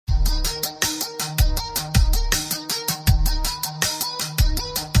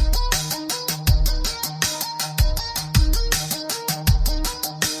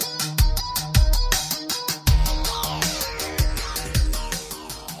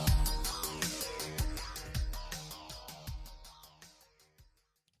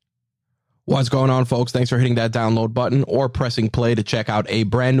What's going on, folks? Thanks for hitting that download button or pressing play to check out a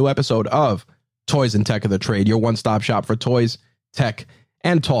brand new episode of Toys and Tech of the Trade, your one-stop shop for toys, tech,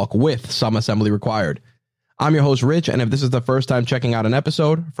 and talk with some assembly required. I'm your host, Rich, and if this is the first time checking out an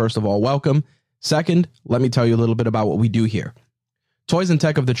episode, first of all, welcome. Second, let me tell you a little bit about what we do here. Toys and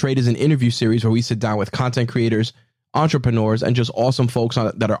Tech of the Trade is an interview series where we sit down with content creators, entrepreneurs, and just awesome folks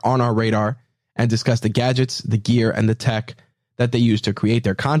that are on our radar and discuss the gadgets, the gear, and the tech that they use to create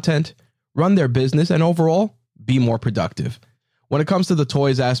their content, run their business, and overall be more productive. When it comes to the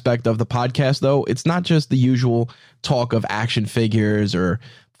toys aspect of the podcast, though, it's not just the usual talk of action figures or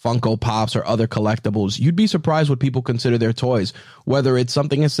Funko Pops or other collectibles. You'd be surprised what people consider their toys, whether it's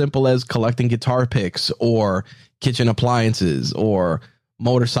something as simple as collecting guitar picks or kitchen appliances or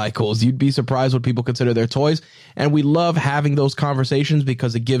motorcycles. You'd be surprised what people consider their toys. And we love having those conversations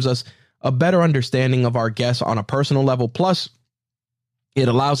because it gives us a better understanding of our guests on a personal level. Plus, it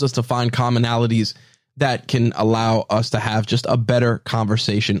allows us to find commonalities that can allow us to have just a better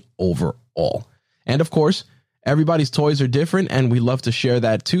conversation overall. And of course, everybody's toys are different, and we love to share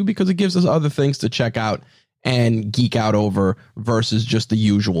that too because it gives us other things to check out and geek out over versus just the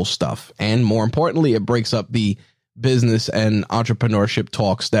usual stuff. And more importantly, it breaks up the business and entrepreneurship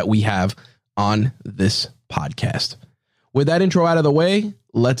talks that we have on this podcast. With that intro out of the way,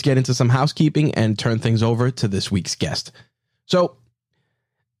 let's get into some housekeeping and turn things over to this week's guest. So,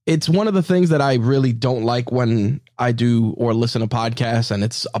 it's one of the things that I really don't like when I do or listen to podcasts, and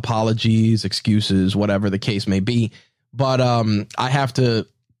it's apologies, excuses, whatever the case may be. But I have to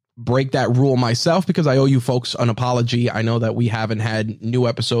break that rule myself because I owe you folks an apology. I know that we haven't had new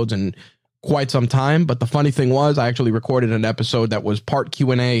episodes in quite some time, but the funny thing was I actually recorded an episode that was part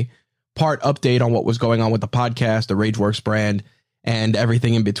Q&A, part update on what was going on with the podcast, the Rageworks brand, and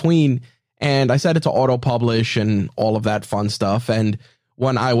everything in between. And I set it to auto-publish and all of that fun stuff. And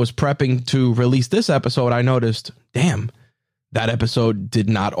when I was prepping to release this episode, I noticed, damn, that episode did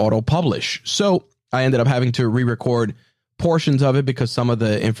not auto-publish. So I ended up having to re-record portions of it because some of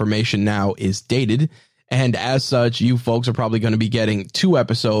the information now is dated. And as such, you folks are probably going to be getting two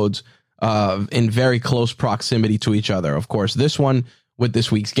episodes in very close proximity to each other. Of course, this one with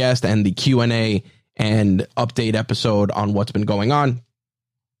this week's guest and the Q&A and update episode on what's been going on.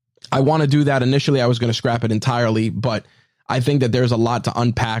 I want to do that. Initially, I was going to scrap it entirely, but I think that there's a lot to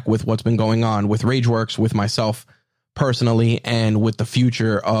unpack with what's been going on with Rageworks, with myself personally, and with the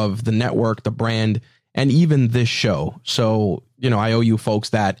future of the network, the brand, and even this show. So, I owe you folks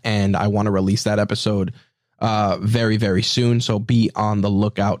that, and I want to release that episode very, very soon. So be on the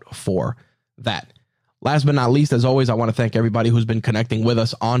lookout for that. Last but not least, as always, I want to thank everybody who's been connecting with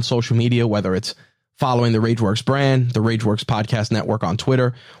us on social media, whether it's following the Rageworks brand, the Rageworks podcast network on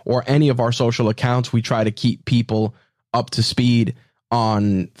Twitter, or any of our social accounts. We try to keep people up to speed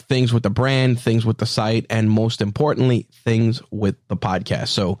on things with the brand, things with the site, and most importantly, things with the podcast.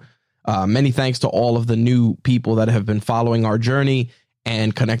 So many thanks to all of the new people that have been following our journey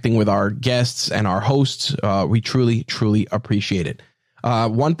and connecting with our guests and our hosts. We truly, truly appreciate it.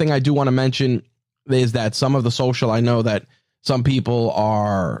 One thing I do want to mention is that some of the social, I know that some people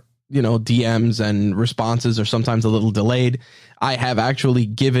are, DMs and responses are sometimes a little delayed. I have actually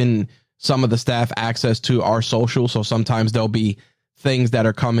given some of the staff access to our social. So sometimes there'll be things that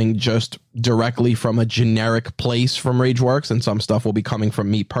are coming just directly from a generic place from Rageworks, and some stuff will be coming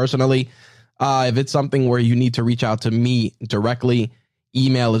from me personally. If it's something where you need to reach out to me directly,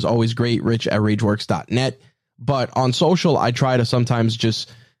 email is always great, rich@rageworks.net. But on social, I try to sometimes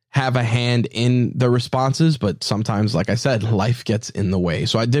just have a hand in the responses, but sometimes, like I said, life gets in the way.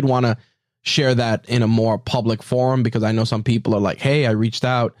 So I did want to share that in a more public forum because I know some people are like, hey, I reached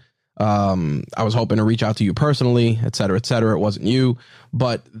out. I was hoping to reach out to you personally, et cetera, et cetera. It wasn't you,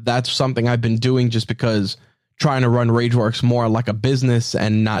 but that's something I've been doing just because trying to run Rageworks more like a business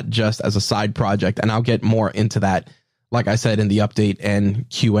and not just as a side project. And I'll get more into that, like I said, in the update and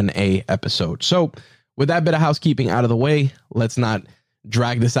Q&A episode. So with that bit of housekeeping out of the way, let's not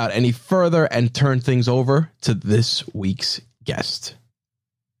drag this out any further and turn things over to this week's guest.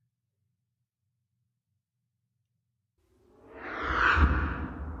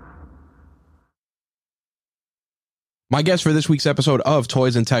 My guest for this week's episode of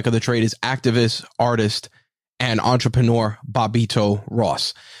Toys and Tech of the Trade is activist, artist, and entrepreneur Bobbito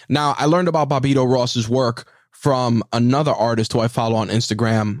Ross. Now, I learned about Bobbito Ross's work from another artist who I follow on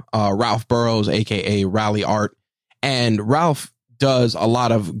Instagram, Ralph Burrows, aka Rally Art. And Ralph does a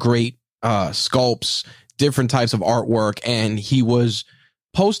lot of great sculpts, different types of artwork, and he was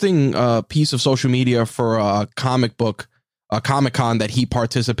posting a piece of social media for a Comic-Con that he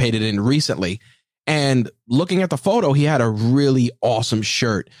participated in recently. And looking at the photo, he had a really awesome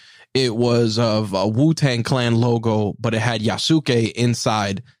shirt. It was of a Wu-Tang Clan logo, but it had Yasuke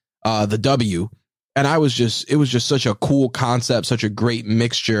inside the W. And it was just such a cool concept, such a great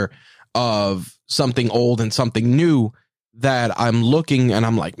mixture of something old and something new that I'm looking and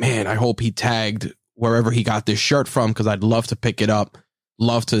I'm like, man, I hope he tagged wherever he got this shirt from because I'd love to pick it up,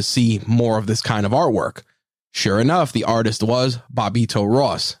 love to see more of this kind of artwork. Sure enough, the artist was Bobbito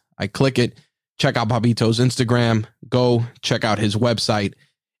Ross. I click it, check out Bobbito's Instagram, go check out his website.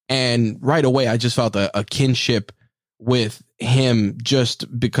 And right away, I just felt a kinship with him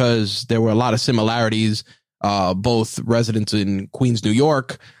just because there were a lot of similarities, both residents in Queens, New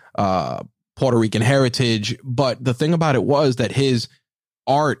York, Puerto Rican heritage. But the thing about it was that his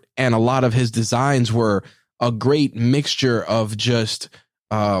art and a lot of his designs were a great mixture of just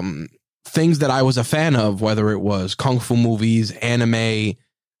things that I was a fan of, whether it was Kung Fu movies, anime,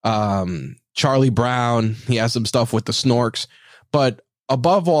 Charlie Brown. He has some stuff with the Snorks. But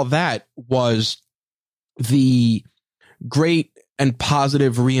above all that was the great and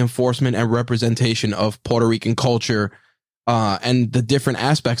positive reinforcement and representation of Puerto Rican culture and the different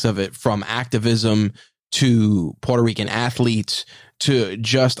aspects of it, from activism to Puerto Rican athletes to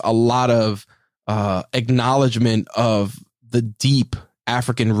just a lot of acknowledgement of the deep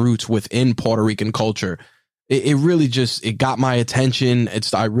African roots within Puerto Rican culture. It really just, it got my attention.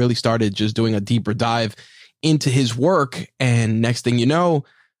 I really started just doing a deeper dive into his work. And next thing you know,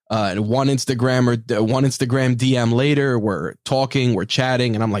 one Instagram DM later, we're talking, we're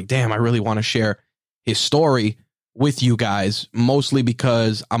chatting, and I'm like, damn, I really want to share his story with you guys, mostly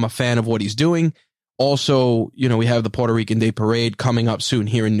because I'm a fan of what he's doing. Also, you know, we have the Puerto Rican Day Parade coming up soon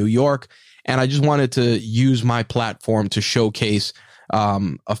here in New York. And I just wanted to use my platform to showcase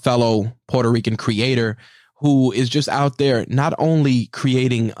a fellow Puerto Rican creator who is just out there not only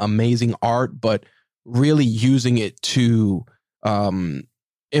creating amazing art, but really using it to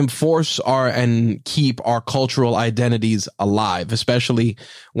enforce and keep our cultural identities alive, especially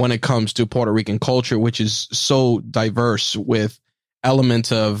when it comes to Puerto Rican culture, which is so diverse with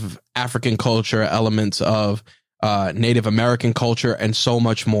elements of African culture, elements of Native American culture, and so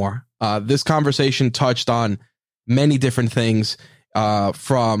much more. This conversation touched on many different things,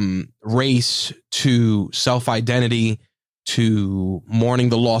 from race to self-identity to mourning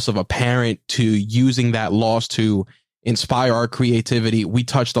the loss of a parent to using that loss to inspire our creativity. We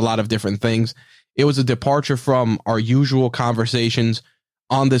touched a lot of different things. It was a departure from our usual conversations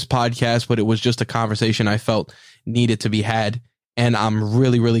on this podcast, but it was just a conversation I felt needed to be had. And I'm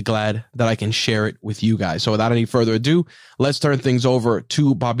really, really glad that I can share it with you guys. So without any further ado, let's turn things over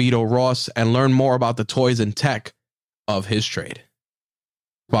to Bobbito Ross and learn more about the toys and tech of his trade.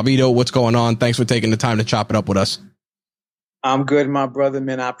 Bobbito, what's going on? Thanks for taking the time to chop it up with us. I'm good, my brother,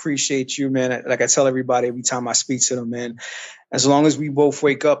 man. I appreciate you, man. Like I tell everybody every time I speak to them, man, as long as we both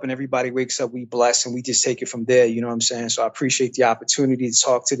wake up and everybody wakes up, we bless and we just take it from there. You know what I'm saying? So I appreciate the opportunity to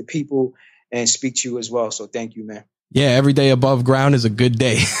talk to the people and speak to you as well. So thank you, man. Yeah, every day above ground is a good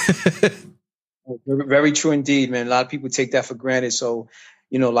day. Very true indeed, man. A lot of people take that for granted. So,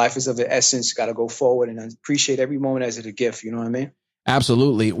 you know, life is of the essence. Got to go forward, and I appreciate every moment as a gift. You know what I mean?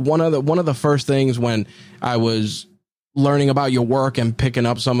 Absolutely. One of the first things when I was learning about your work and picking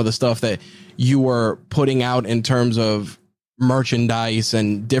up some of the stuff that you were putting out in terms of merchandise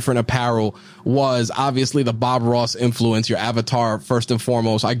and different apparel was obviously the Bob Ross influence, your avatar first and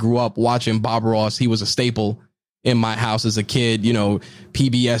foremost. I grew up watching Bob Ross. He was a staple in my house as a kid, you know,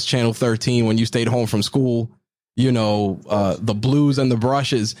 PBS Channel 13 when you stayed home from school, you know, the Blues and the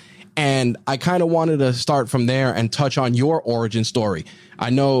Brushes. And I kind of wanted to start from there and touch on your origin story. I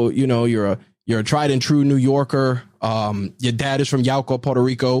know, you know, you're a tried and true New Yorker. Your dad is from Yauco, Puerto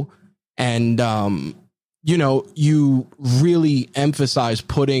Rico. And, you know, you really emphasize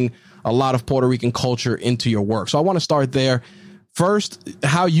putting a lot of Puerto Rican culture into your work. So I want to start there. First,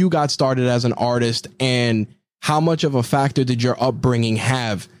 how you got started as an artist and how much of a factor did your upbringing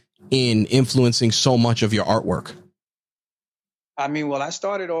have in influencing so much of your artwork? I mean, well, I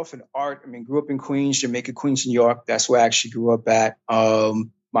started off in art. I mean, grew up in Queens, Jamaica, Queens, New York. That's where I actually grew up at.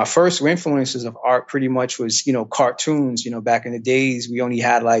 My first influences of art pretty much was, you know, cartoons. You know, back in the days, we only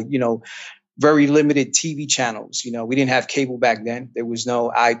had like, you know, very limited TV channels. You know, we didn't have cable back then. There was no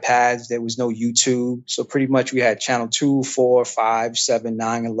iPads. There was no YouTube. So pretty much we had channel 2, 4, 5, 7,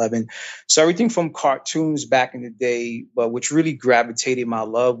 9, 11. So everything from cartoons back in the day, but which really gravitated my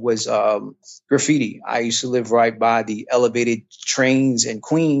love was graffiti. I used to live right by the elevated trains in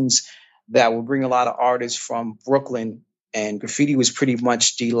Queens that would bring a lot of artists from Brooklyn. And graffiti was pretty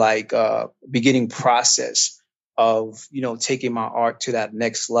much the beginning process of, taking my art to that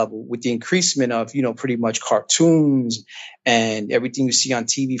next level with the increasement of, pretty much cartoons and everything you see on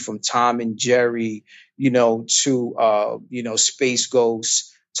TV from Tom and Jerry, to, Space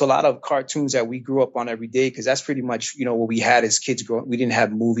Ghost, to a lot of cartoons that we grew up on every day. Cause that's pretty much, what we had as kids growing. We didn't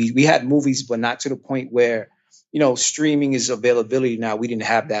have movies. We had movies, but not to the point where, streaming is availability now. We didn't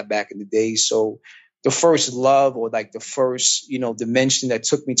have that back in the day. So the first love, or like the first, dimension that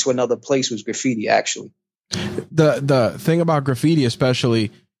took me to another place, was graffiti, actually. The thing about graffiti,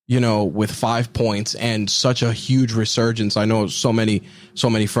 especially, with 5 Points and such a huge resurgence. I know so many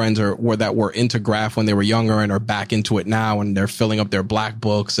friends that were into graph when they were younger and are back into it now, and they're filling up their black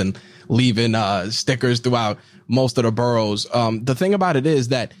books and leaving stickers throughout most of the boroughs. The thing about it is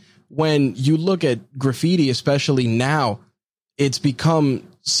that when you look at graffiti, especially now, it's become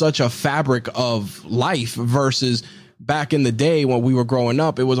such a fabric of life versus back in the day when we were growing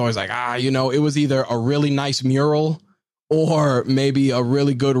up. It was always like, it was either a really nice mural or maybe a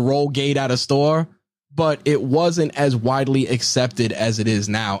really good roll gate at a store, but it wasn't as widely accepted as it is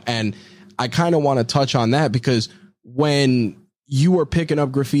now. And I kind of want to touch on that, because when you were picking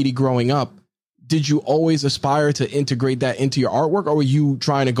up graffiti growing up, did you always aspire to integrate that into your artwork, or were you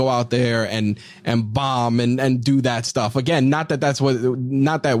trying to go out there and bomb and do that stuff? Again, not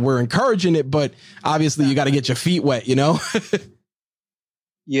that we're encouraging it, but obviously you got to get your feet wet,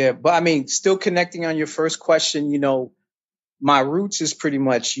 Yeah, but I mean, still connecting on your first question, my roots is pretty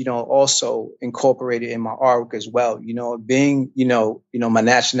much, also incorporated in my artwork as well. Being, my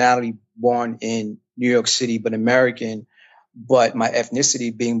nationality, born in New York City, but American, but my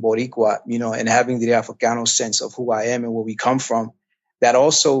ethnicity being Boricua, and having the Africano sense of who I am and where we come from, that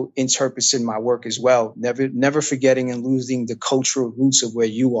also interprets in my work as well. Never forgetting and losing the cultural roots of where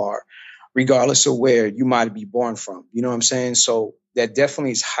you are, regardless of where you might be born from. You know what I'm saying? So that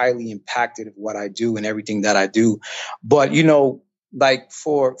definitely is highly impacted of what I do and everything that I do. But, like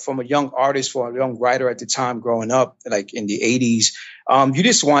from a young artist, for a young writer at the time growing up, like in the 80s, you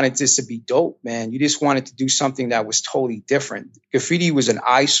just wanted this to be dope, man. You just wanted to do something that was totally different. Graffiti was an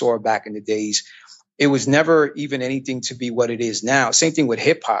eyesore back in the days. It was never even anything to be what it is now. Same thing with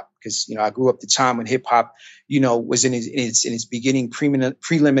hip hop, because, I grew up the time when hip hop, was in its beginning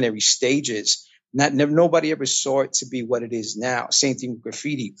preliminary stages. Nobody ever saw it to be what it is now. Same thing with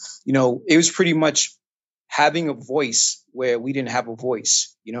graffiti. It was pretty much having a voice where we didn't have a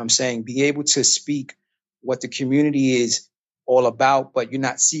voice. You know what I'm saying? Be able to speak what the community is all about, but you're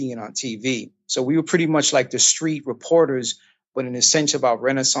not seeing it on TV. So we were pretty much like the street reporters, but in a sense about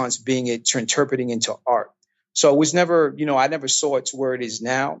Renaissance being it to interpreting into art. So it was never, I never saw it to where it is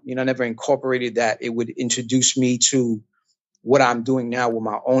now. I never incorporated that it would introduce me to what I'm doing now with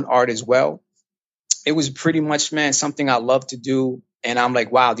my own art as well. It was pretty much, man, something I love to do. And I'm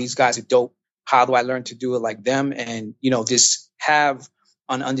like, wow, these guys are dope. How do I learn to do it like them? And, just have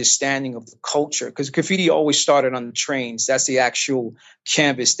an understanding of the culture, because graffiti always started on the trains. That's the actual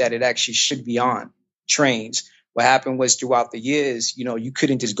canvas that it actually should be on, trains. What happened was throughout the years, you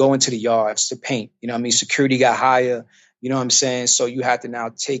couldn't just go into the yards to paint. Security got higher, you know what I'm saying? So you had to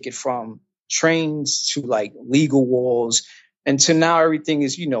now take it from trains to like legal walls. And to now everything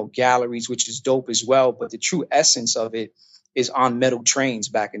is, galleries, which is dope as well. But the true essence of it is on metal trains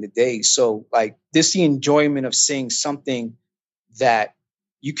back in the day. So like this, the enjoyment of seeing something that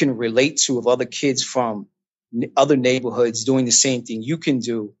you can relate to of other kids from other neighborhoods doing the same thing you can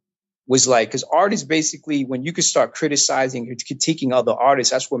do, was like, because art is basically when you can start criticizing or critiquing other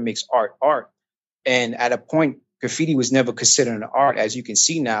artists, that's what makes art. And at a point, graffiti was never considered an art. As you can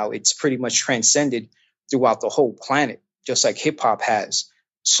see now, it's pretty much transcended throughout the whole planet, just like hip hop has.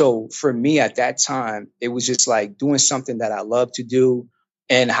 So for me at that time, it was just like doing something that I love to do,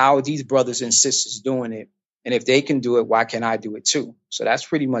 and how are these brothers and sisters doing it? And if they can do it, why can't I do it too? So that's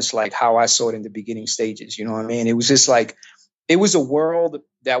pretty much like how I saw it in the beginning stages. You know what I mean? It was just like, it was a world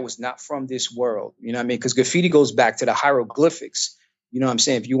that was not from this world. You know what I mean? Because graffiti goes back to the hieroglyphics. You know what I'm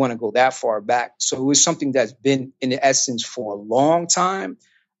saying? If you want to go that far back. So it was something that's been in the essence for a long time,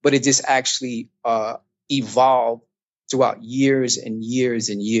 but it just actually evolved throughout years and years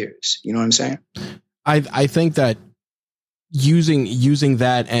and years. You know what I'm saying? I think that using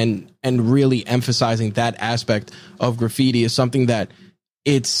that and really emphasizing that aspect of graffiti is something that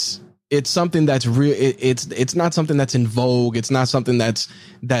it's something that's real. It's not something that's in vogue. It's not something that's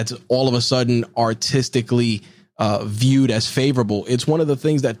all of a sudden artistically viewed as favorable. It's one of the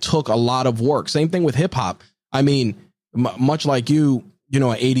things that took a lot of work. Same thing with hip hop. I mean, much like you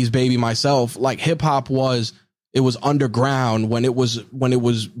know, an 80s baby myself, like hip hop was it was underground, when it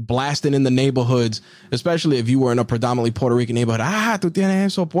was blasting in the neighborhoods, especially if you were in a predominantly Puerto Rican neighborhood. Tú tienes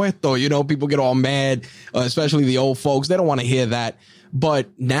eso puesto. You know, people get all mad, especially the old folks. They don't want to hear that. But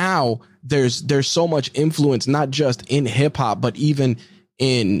now there's so much influence, not just in hip hop, but even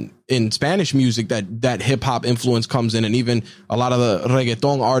in Spanish music, that hip hop influence comes in, and even a lot of the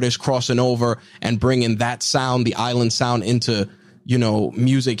reggaeton artists crossing over and bringing that sound, the island sound, into, you know,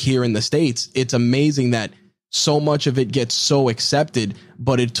 music here in the States. It's amazing that so much of it gets so accepted,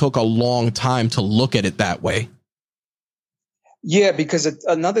 but it took a long time to look at it that way. Yeah, because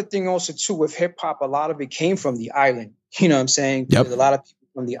another thing also too with hip hop, a lot of it came from the island. You know what I'm saying? Because a lot of people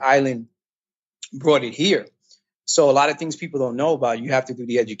from the island brought it here. So a lot of things people don't know about, you have to do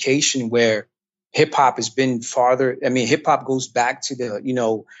the education, where hip hop has been farther. I mean, hip hop goes back to the, you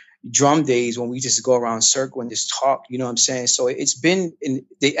know, drum days when we just go around circle and just talk, you know what I'm saying? So it's been in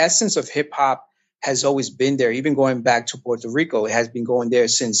the essence of hip hop has always been there, even going back to Puerto Rico. It has been going there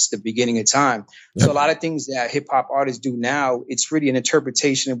since the beginning of time. Yep. So a lot of things that hip hop artists do now, it's really an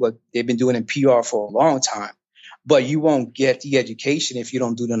interpretation of what they've been doing in PR for a long time. But you won't get the education if you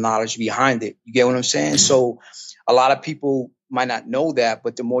don't do the knowledge behind it. You get what I'm saying? So a lot of people might not know that,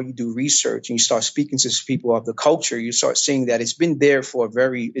 but the more you do research and you start speaking to people of the culture, you start seeing that it's been there for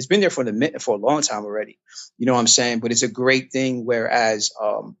a long time already. You know what I'm saying? But it's a great thing, whereas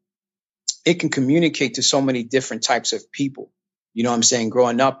it can communicate to so many different types of people. You know what I'm saying?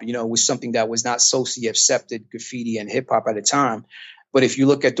 Growing up, you know, was something that was not socially accepted, graffiti and hip hop at the time. But if you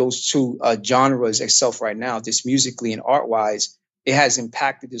look at those two genres itself right now, just musically and art wise, it has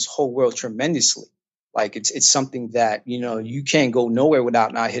impacted this whole world tremendously. Like it's something that, you know, you can't go nowhere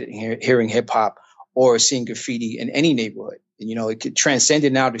without not hearing hip hop or seeing graffiti in any neighborhood. And, you know, it could transcend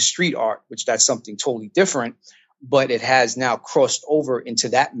it now to street art, which that's something totally different, but it has now crossed over into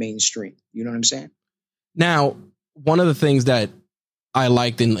that mainstream. You know what I'm saying? Now, one of the things that I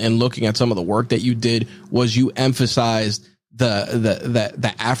liked in looking at some of the work that you did was you emphasized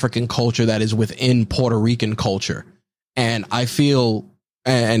the African culture that is within Puerto Rican culture. And I feel,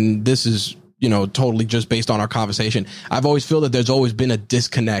 and this is, you know, totally just based on our conversation, I've always feel that there's always been a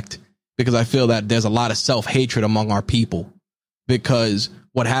disconnect, because I feel that there's a lot of self-hatred among our people, because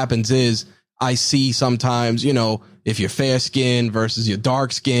what happens is I see sometimes, you know, if you're fair skinned versus you're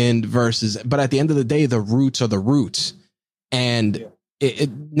dark skinned versus, but at the end of the day, the roots are the roots. And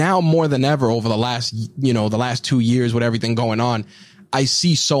it now more than ever over the last 2 years with everything going on, I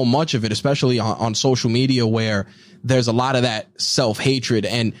see so much of it, especially on social media, where there's a lot of that self-hatred.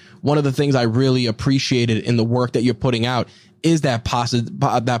 And one of the things I really appreciated in the work that you're putting out is that positive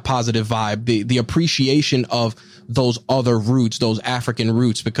vibe, the appreciation of those other roots, those African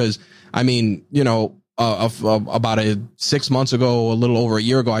roots. Because I mean, you know, about 6 months ago, a little over a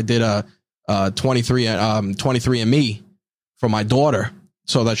year ago, I did a 23andMe for my daughter,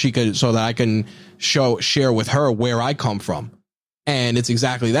 so that I can share with her where I come from. And it's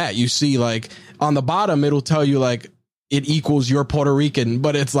exactly that. You see, like on the bottom, it'll tell you like it equals your Puerto Rican,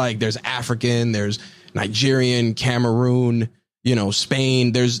 but it's like there's African, there's Nigerian, Cameroon, you know,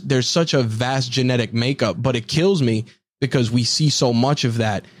 Spain. There's such a vast genetic makeup, but it kills me because we see so much of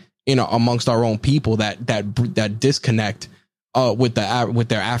that, you know, amongst our own people, that disconnect with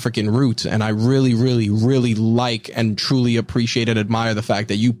their African roots. And I really, really, really like and truly appreciate and admire the fact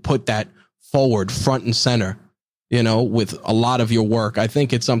that you put that forward front and center, you know, with a lot of your work. I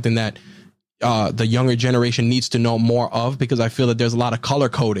think it's something that the younger generation needs to know more of, because I feel that there's a lot of color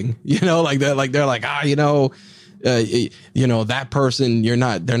coding, you know, they're like, you know, that person,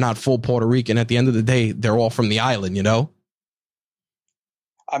 they're not full Puerto Rican. At the end of the day, they're all from the island, you know?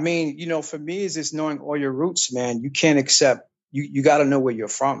 I mean, you know, for me, is just knowing all your roots, man. You can't accept, you got to know where you're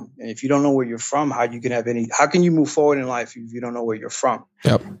from. And if you don't know where you're from, how can you move forward in life if you don't know where you're from?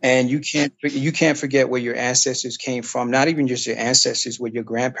 Yep. And you can't forget where your ancestors came from, not even just your ancestors, where your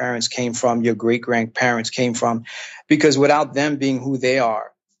grandparents came from, your great grandparents came from, because without them being who they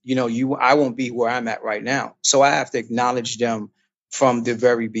are, you know, I won't be where I'm at right now. So I have to acknowledge them from the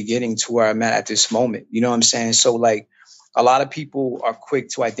very beginning to where I'm at this moment. You know what I'm saying? So like, a lot of people are quick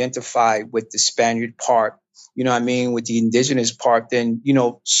to identify with the Spaniard part, you know what I mean, with the indigenous part. Then, you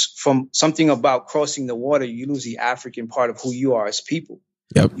know, from something about crossing the water, you lose the African part of who you are as people.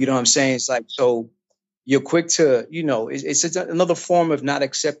 Yep. You know what I'm saying? It's like, so you're quick to, you know, it's another form of not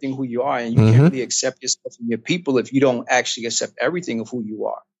accepting who you are. And you can't really accept yourself and your people if you don't actually accept everything of who you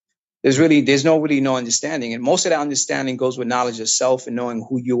are. There's no understanding. And most of that understanding goes with knowledge of self and knowing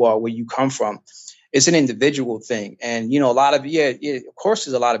who you are, where you come from. It's an individual thing. And, you know, a lot of, of course,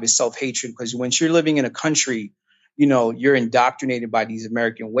 there's a lot of it self-hatred, because when you're living in a country, you know, you're indoctrinated by these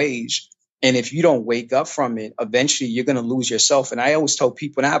American ways. And if you don't wake up from it, eventually you're going to lose yourself. And I always tell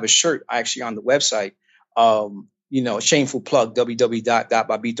people, and I have a shirt actually on the website, shameful plug,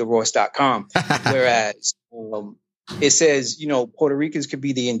 www.bobbitoross.com. Whereas it says, Puerto Ricans could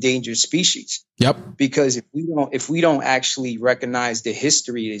be the endangered species. Yep. Because if we don't actually recognize the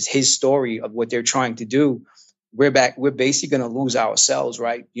history, is his story of what they're trying to do, we're basically going to lose ourselves,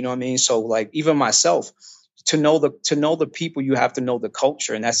 right? You know what I mean? So like even myself, to know the people, you have to know the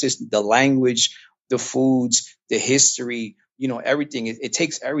culture, and that's just the language, the foods, the history, everything. It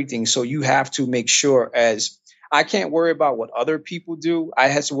takes everything. So you have to make sure, as I can't worry about what other people do. I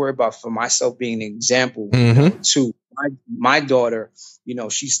have to worry about for myself being an example to my daughter.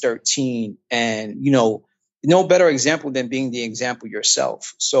 She's 13, and no better example than being the example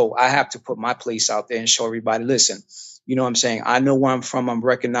yourself. So I have to put my place out there and show everybody, listen, you know what I'm saying? I know where I'm from. I'm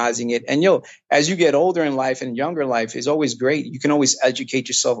recognizing it. And as you get older in life and younger life, it's always great. You can always educate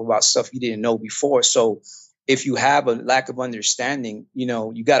yourself about stuff you didn't know before. So if you have a lack of understanding,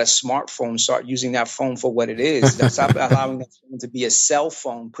 you got a smartphone, start using that phone for what it is. Stop allowing that phone to be a cell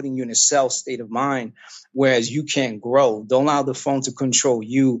phone, putting you in a cell state of mind, whereas you can't grow. Don't allow the phone to control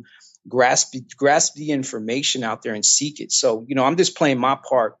you. Grasp the information out there and seek it. So, I'm just playing my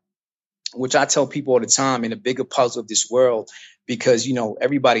part, which I tell people all the time, in a bigger puzzle of this world, because,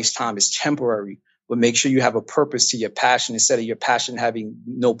 everybody's time is temporary, but make sure you have a purpose to your passion instead of your passion having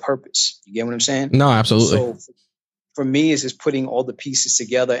no purpose. You get what I'm saying? No, absolutely. So for me, it's just putting all the pieces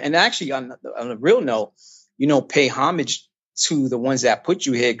together. And actually on a real note, pay homage to the ones that put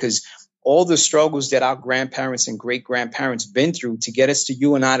you here, because all the struggles that our grandparents and great grandparents been through to get us to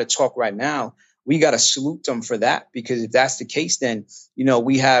you and I to talk right now, we got to salute them for that. Because if that's the case, then,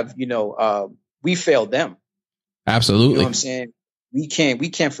 we have, we failed them. Absolutely. You know what I'm saying? We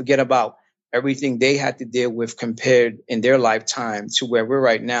can't forget about everything they had to deal with compared in their lifetime to where we're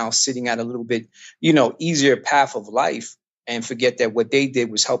right now, sitting at a little bit, easier path of life, and forget that what they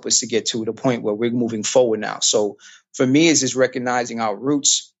did was help us to get to the point where we're moving forward now. So for me, it's just recognizing our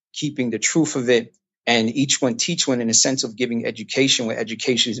roots, keeping the truth of it, and each one teach one in the sense of giving education where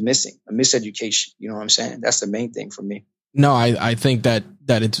education is missing, a miseducation. You know what I'm saying? That's the main thing for me. No, I think that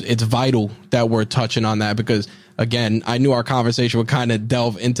it's vital that we're touching on that, because again, I knew our conversation would kind of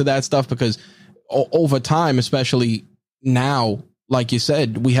delve into that stuff, because over time, especially now, like you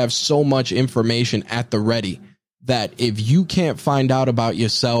said, we have so much information at the ready that if you can't find out about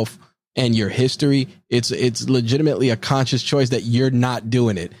yourself and your history, it's legitimately a conscious choice that you're not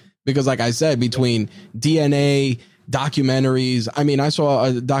doing it. Because like I said, between DNA, documentaries, I mean, I saw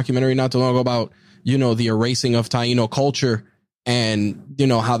a documentary not too long ago about, the erasing of Taino culture, and,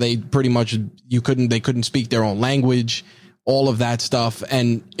 how they pretty much, they couldn't speak their own language, all of that stuff.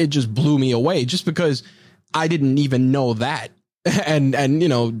 And it just blew me away, just because I didn't even know that.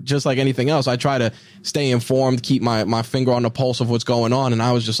 And, just like anything else, I try to stay informed, keep my finger on the pulse of what's going on. And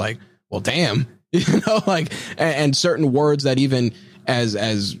I was just like, well, damn, and certain words that even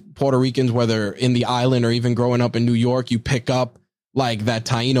as Puerto Ricans, whether in the island or even growing up in New York, you pick up like that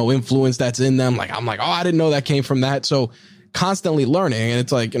Taino influence that's in them. Like, I'm like, oh, I didn't know that came from that. So constantly learning. And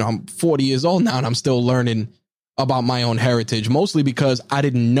it's like, I'm 40 years old now and I'm still learning about my own heritage, mostly because I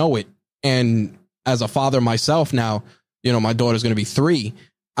didn't know it. And as a father myself now, my daughter's going to be 3.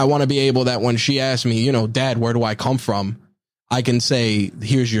 I want to be able that when she asks me, Dad, where do I come from? I can say,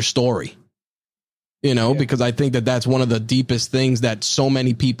 here's your story, because I think that that's one of the deepest things that so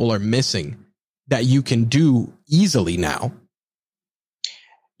many people are missing, that you can do easily now.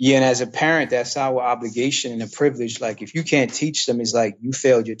 Yeah, and as a parent, that's our obligation and a privilege. Like, if you can't teach them, it's like you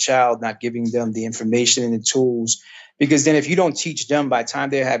failed your child, not giving them the information and the tools. Because then if you don't teach them, by the time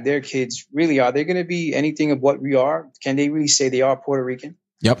they have their kids, really, are they going to be anything of what we are? Can they really say they are Puerto Rican?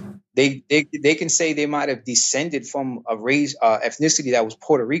 Yep. They can say they might have descended from a race, ethnicity that was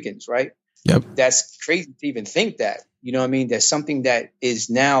Puerto Ricans, right? Yep. That's crazy to even think that. You know what I mean? That something that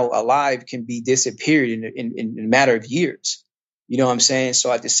is now alive can be disappeared in a matter of years. You know what I'm saying?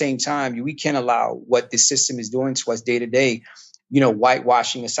 So at the same time, we can't allow what the system is doing to us day to day,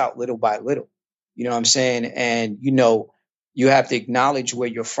 whitewashing us out little by little. You know what I'm saying? And, you have to acknowledge where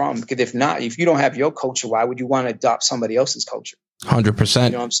you're from. Because if not, if you don't have your culture, why would you want to adopt somebody else's culture? 100%.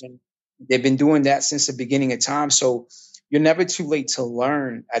 You know what I'm saying? They've been doing that since the beginning of time. So you're never too late to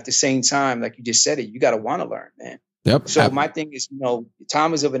learn. At the same time, like you just said it, you got to want to learn, man. Yep. So my thing is,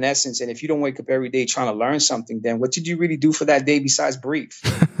 time is of an essence. And if you don't wake up every day trying to learn something, then what did you really do for that day besides breathe?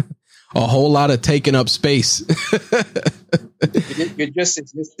 A whole lot of taking up space. You're just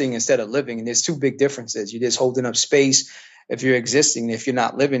existing instead of living. And there's two big differences. You're just holding up space if you're existing. If you're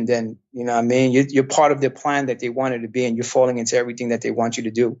not living, then, you're part of the plan that they wanted to be, and you're falling into everything that they want you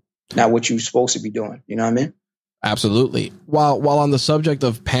to do. not what you're supposed to be doing. You know what I mean? Absolutely. While on the subject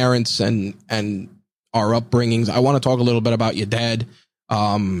of parents and our upbringings, I want to talk a little bit about your dad.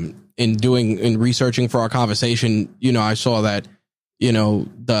 In researching for our conversation, I saw that,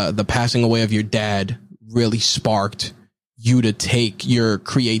 the passing away of your dad really sparked you to take your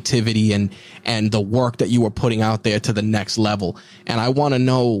creativity and the work that you were putting out there to the next level. And I want to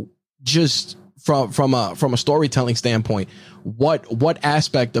know, just from a storytelling standpoint, what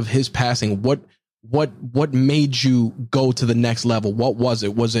aspect of his passing, what made you go to the next level? What was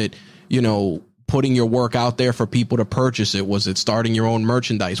it? Was it, putting your work out there for people to purchase it? Was it starting your own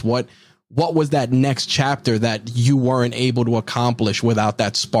merchandise? What was that next chapter that you weren't able to accomplish without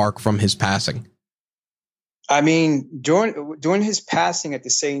that spark from his passing? I mean, during his passing, at the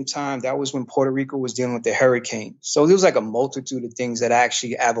same time, that was when Puerto Rico was dealing with the hurricane. So there was like a multitude of things that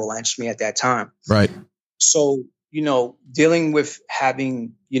actually avalanched me at that time. Right. So, dealing with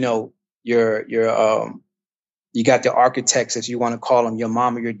having, you got the architects, as you want to call them, your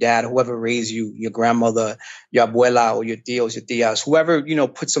mom or your dad, whoever raised you, your grandmother, your abuela, or your tios, your tias, whoever,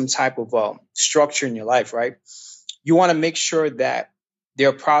 put some type of structure in your life, right? You want to make sure that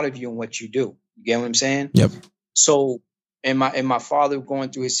they're proud of you and what you do. You get what I'm saying? Yep. So, and my father going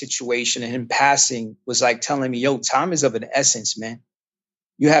through his situation and him passing was like telling me, yo, time is of an essence, man.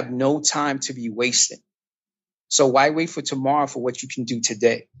 You have no time to be wasting. So why wait for tomorrow for what you can do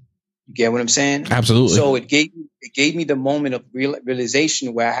today? You get what I'm saying? Absolutely. So it gave me the moment of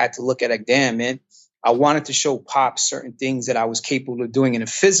realization where I had to look at, like, damn, man, I wanted to show Pop certain things that I was capable of doing in the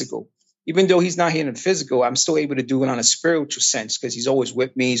physical. Even though he's not here in the physical, I'm still able to do it on a spiritual sense because he's always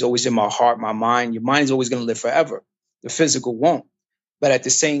with me. He's always in my heart, my mind. Your mind is always going to live forever. The physical won't. But at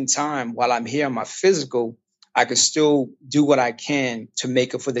the same time, while I'm here on my physical, I can still do what I can to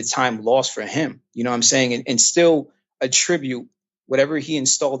make up for the time lost for him. You know what I'm saying? And still attribute whatever he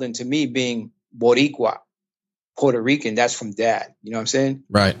installed into me, being Boricua, Puerto Rican. That's from dad. You know what I'm saying?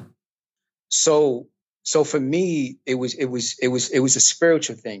 Right. So for me, it was a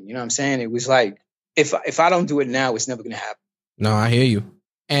spiritual thing. You know what I'm saying? It was like, if I don't do it now, it's never going to happen. No, I hear you.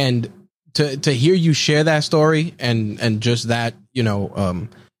 And to hear you share that story and just that,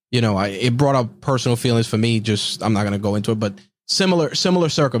 it brought up personal feelings for me. Just, I'm not going to go into it, but similar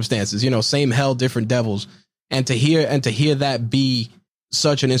circumstances, same hell, different devils. And to hear that be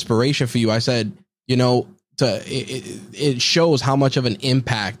such an inspiration for you, I said, it shows how much of an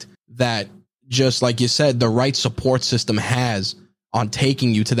impact that, just like you said, the right support system has on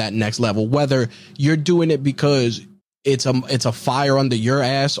taking you to that next level, whether you're doing it because it's a fire under your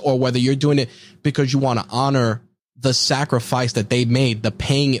ass, or whether you're doing it because you want to honor the sacrifice that they made, the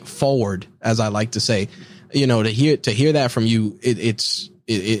paying it forward, as I like to say. To hear that from you, it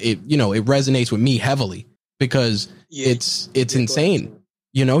resonates with me heavily, because it's insane.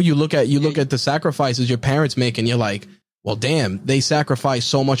 You look at the sacrifices your parents make, and you're like, well, damn, they sacrificed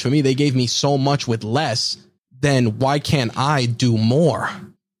so much for me. They gave me so much with less. Then why can't I do more?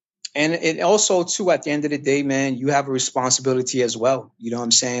 And it also, too, at the end of the day, man, you have a responsibility as well. You know what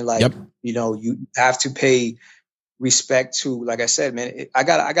I'm saying? Like, yep. You have to pay respect to, like I said, man, I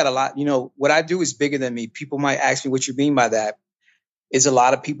got a lot, what I do is bigger than me. People might ask me what you mean by that. It's a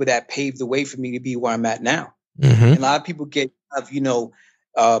lot of people that paved the way for me to be where I'm at now. Mm-hmm. And a lot of people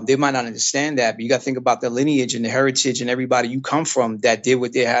they might not understand that, but you got to think about the lineage and the heritage and everybody you come from that did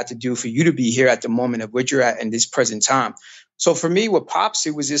what they had to do for you to be here at the moment of where you're at in this present time. So for me, with Pops,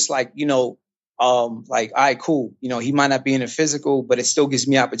 it was just like, like, all right, cool. He might not be in the physical, but it still gives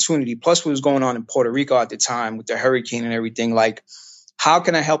me opportunity. Plus what was going on in Puerto Rico at the time with the hurricane and everything. Like, how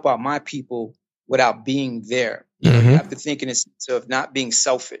can I help out my people without being there? You have to think in a sense of not being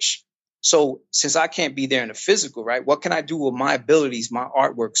selfish. So since I can't be there in the physical, right, what can I do with my abilities, my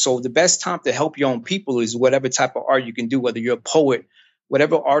artwork? So the best time to help your own people is whatever type of art you can do, whether you're a poet,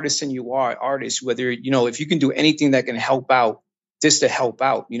 whatever artisan you are, artist, whether, if you can do anything that can help out, just to help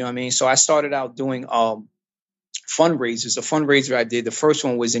out, you know what I mean? So I started out doing fundraisers. The fundraiser I did, the first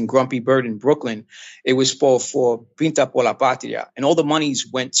one was in Grumpy Bird in Brooklyn. It was for Pinta por la Patria. And all the monies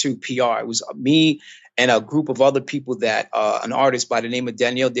went to PR. It was me and a group of other people that an artist by the name of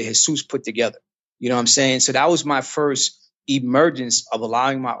Daniel de Jesus put together. You know what I'm saying? So that was my first emergence of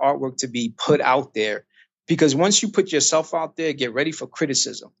allowing my artwork to be put out there. Because once you put yourself out there, get ready for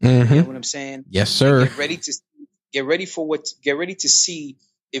criticism. Mm-hmm. You know what I'm saying? Yes, sir. Get ready to see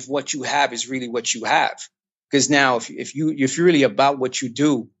if what you have is really what you have. Because now if you're really about what you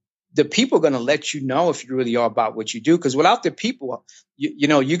do, the people are going to let you know if you really are about what you do. Because without the people,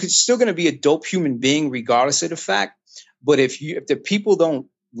 you're still going to be a dope human being regardless of the fact. But if the people don't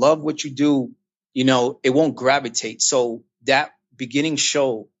love what you do, it won't gravitate. So that beginning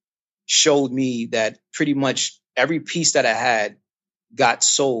show showed me that pretty much every piece that I had got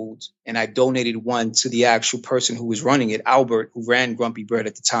sold, and I donated one to the actual person who was running it, Albert, who ran Grumpy Bird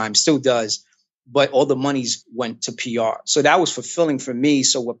at the time, still does. But all the monies went to PR. So that was fulfilling for me.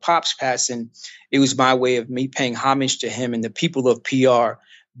 So with Pop's passing, it was my way of me paying homage to him and the people of PR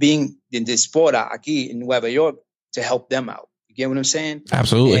being in diaspora aquí in Nueva York to help them out. You get what I'm saying?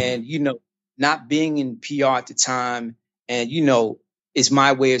 Absolutely. And, not being in PR at the time, and, is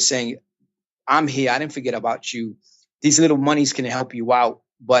my way of saying, I'm here. I didn't forget about you. These little monies can help you out,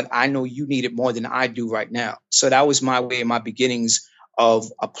 but I know you need it more than I do right now. So that was my way in my beginnings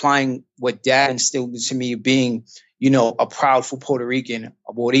of applying what Dad instilled to me, being, a proudful Puerto Rican,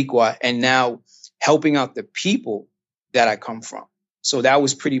 a Boricua, and now helping out the people that I come from. So that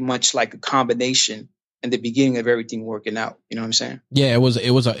was pretty much like a combination in the beginning of everything working out. You know what I'm saying? Yeah, it was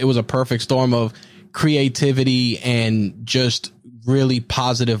a perfect storm of creativity and just really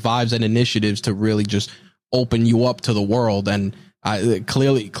positive vibes and initiatives to really just open you up to the world. And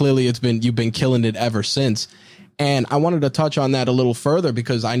clearly you've been killing it ever since. And I wanted to touch on that a little further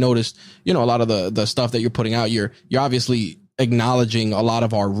because I noticed, a lot of the stuff that you're putting out, you're obviously acknowledging a lot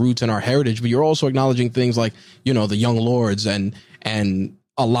of our roots and our heritage, but you're also acknowledging things like, the Young Lords and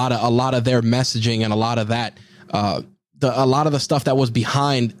a lot of their messaging, and a lot of that, a lot of the stuff that was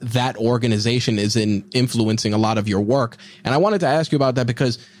behind that organization is in influencing a lot of your work. And I wanted to ask you about that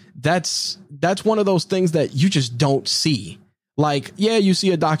because that's one of those things that you just don't see. Like, yeah, you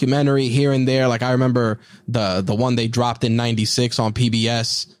see a documentary here and there. Like I remember the one they dropped in '96 on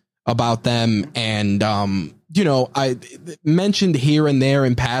PBS about them. And, I mentioned here and there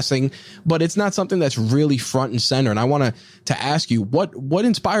in passing, but it's not something that's really front and center. And I want to ask you, what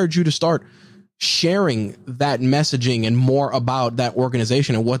inspired you to start sharing that messaging and more about that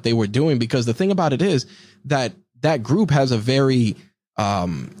organization and what they were doing? Because the thing about it is that group has a very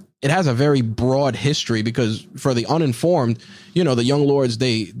broad history, because for the uninformed, the Young Lords,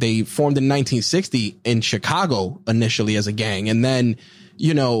 they formed in 1960 in Chicago initially as a gang. And then,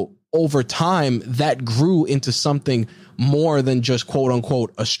 over time that grew into something more than just quote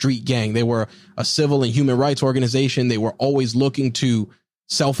unquote a street gang. They were a civil and human rights organization. They were always looking to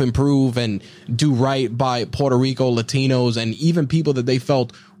self-improve and do right by Puerto Rico, Latinos, and even people that they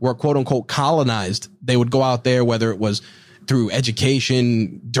felt were quote unquote colonized. They would go out there, whether it was through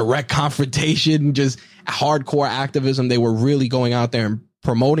education, direct confrontation, just hardcore activism. They were really going out there and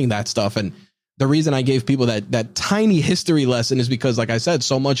promoting that stuff. And the reason I gave people that tiny history lesson is because, like I said,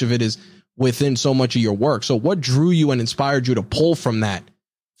 so much of it is within so much of your work. So what drew you and inspired you to pull from that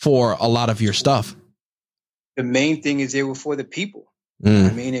for a lot of your stuff? The main thing is they were for the people.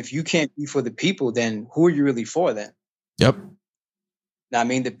 I mean, if you can't be for the people, then who are you really for then? Yep. Now, I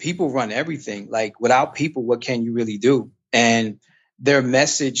mean, the people run everything. Like, without people, what can you really do? And their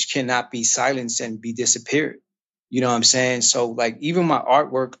message cannot be silenced and be disappeared. You know what I'm saying? So, like, even my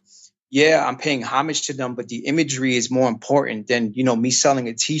artwork, yeah, I'm paying homage to them, but the imagery is more important than, me selling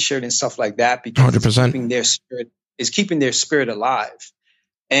a T-shirt and stuff like that, because 100%. it's keeping their spirit alive.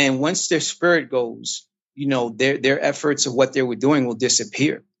 And once their spirit goes, their efforts of what they were doing will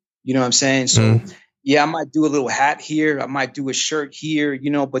disappear. You know what I'm saying? So, yeah, I might do a little hat here, I might do a shirt here,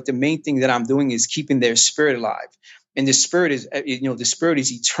 but the main thing that I'm doing is keeping their spirit alive. And the spirit is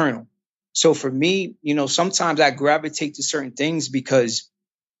eternal. So for me, sometimes I gravitate to certain things because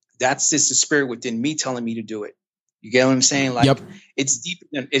that's just the spirit within me telling me to do it. You get what I'm saying? Like,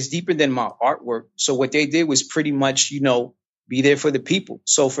 it's deeper than my artwork. So what they did was pretty much, be there for the people.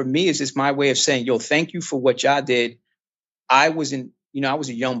 So for me, it's just my way of saying, thank you for what y'all did. I was a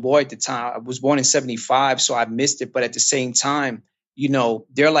young boy at the time. I was born in 1975, so I missed it. But at the same time,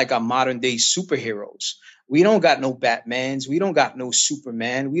 they're like our modern day superheroes. We don't got no Batmans. We don't got no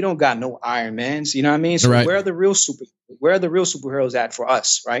Superman. We don't got no Iron Mans. You know what I mean? So right. Where are the real superheroes at for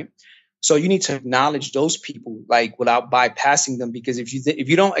us, right? So you need to acknowledge those people, like, without bypassing them, because if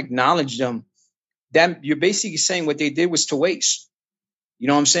you don't acknowledge them, then you're basically saying what they did was to waste. You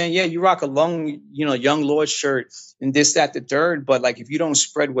know what I'm saying? Yeah, you rock a long, Young Lord shirt and this, that, the third, but like, if you don't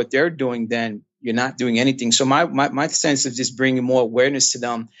spread what they're doing, then you're not doing anything. So my sense of just bringing more awareness to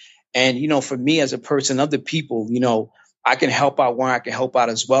them. And, for me as a person of the people, I can help out where I can help out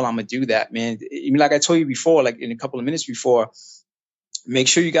as well. I'm going to do that, man. Like I told you before, like in a couple of minutes before, make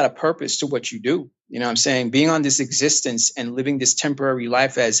sure you got a purpose to what you do. You know what I'm saying? Being on this existence and living this temporary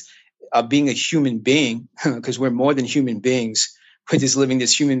life as being a human being, because we're more than human beings. We're just living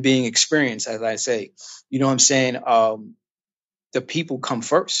this human being experience, as I say. You know what I'm saying? The people come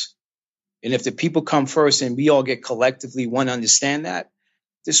first. And if the people come first and we all get collectively one understand that,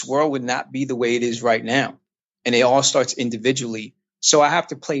 this world would not be the way it is right now. And it all starts individually. So I have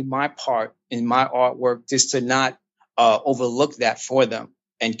to play my part in my artwork just to not overlook that for them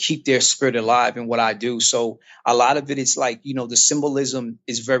and keep their spirit alive in what I do. So a lot of it is like, the symbolism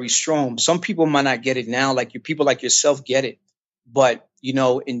is very strong. Some people might not get it now, like people like yourself get it. But,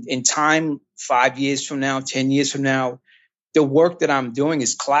 in time, 5 years from now, 10 years from now, the work that I'm doing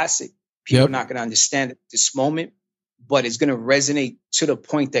is classic. People are Yep. not going to understand it at this moment, but it's going to resonate to the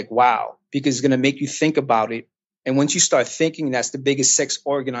point that, wow, because it's going to make you think about it. And once you start thinking, that's the biggest sex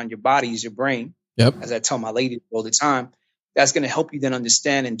organ on your body is your brain. Yep. As I tell my ladies all the time, that's going to help you then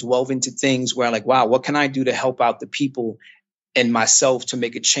understand and delve into things where like, wow, what can I do to help out the people and myself to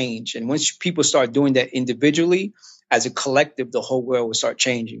make a change? And once people start doing that individually, as a collective, the whole world will start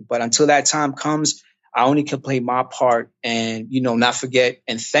changing. But until that time comes, I only can play my part and, not forget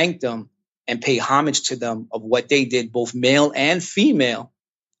and thank them and pay homage to them of what they did, both male and female.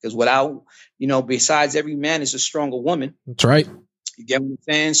 Because without, besides every man is a stronger woman. That's right. You get what I'm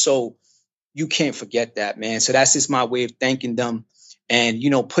saying? So you can't forget that, man. So that's just my way of thanking them and,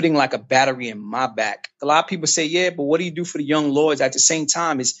 putting like a battery in my back. A lot of people say, yeah, but what do you do for the young lords? At the same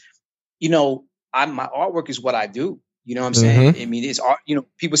time is, my artwork is what I do. You know what I'm saying? I mean, it's art,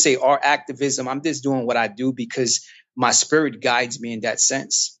 people say art activism. I'm just doing what I do because my spirit guides me in that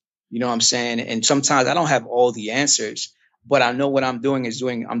sense. You know what I'm saying? And sometimes I don't have all the answers, but I know what I'm doing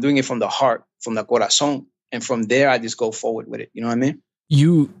I'm doing it from the heart, from the corazón. And from there, I just go forward with it. You know what I mean?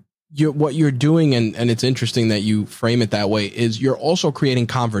 What you're doing, and it's interesting that you frame it that way, is you're also creating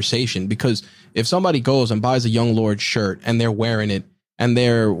conversation, because if somebody goes and buys a Young Lord shirt and they're wearing it and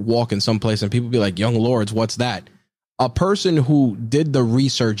they're walking someplace and people be like, Young Lords, what's that? A person who did the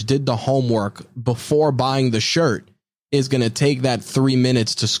research, did the homework before buying the shirt is going to take that 3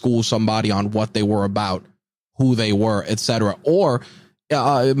 minutes to school somebody on what they were about, who they were, etc. Or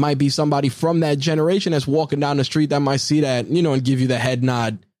it might be somebody from that generation that's walking down the street that might see that, and give you the head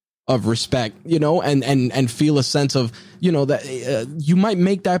nod of respect, and feel a sense of, that you might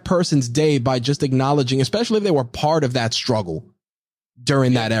make that person's day by just acknowledging, especially if they were part of that struggle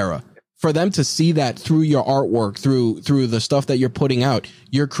during that era. For them to see that through your artwork, through the stuff that you're putting out,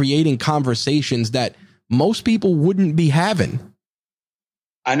 you're creating conversations that most people wouldn't be having.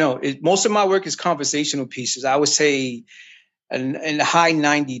 I know most of my work is conversational pieces. I would say in the high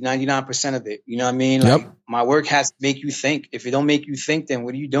 99% of it. You know what I mean? Like my work has to make you think. If it don't make you think, then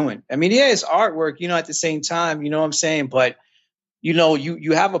what are you doing? I mean, yeah, it's artwork, at the same time, you know what I'm saying? But,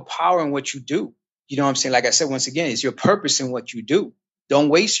 you have a power in what you do. You know what I'm saying? Like I said, once again, it's your purpose in what you do. Don't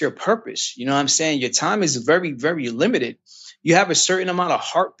waste your purpose. You know what I'm saying? Your time is very, very limited. You have a certain amount of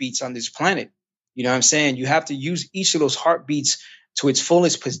heartbeats on this planet. You know what I'm saying? You have to use each of those heartbeats to its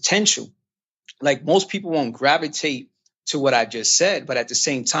fullest potential. Like most people won't gravitate to what I just said, but at the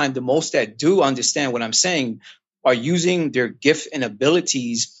same time, the most that do understand what I'm saying are using their gift and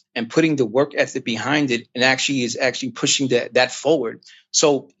abilities and putting the work ethic behind it, and actually pushing that forward.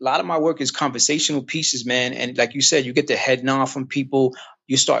 So a lot of my work is conversational pieces, man. And like you said, you get the head nod from people,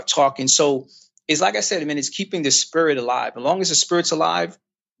 you start talking. So it's like I said, man, it's keeping the spirit alive. As long as the spirit's alive,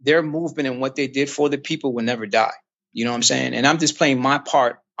 their movement and what they did for the people will never die. You know what I'm saying? And I'm just playing my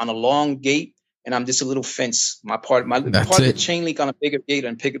part on a long gate, and I'm just a little fence. My part of the chain link on a bigger gate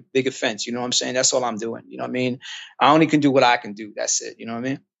and bigger fence. You know what I'm saying? That's all I'm doing. You know what I mean? I only can do what I can do. That's it. You know what I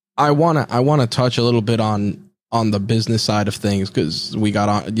mean? I wanna touch a little bit on the business side of things, because we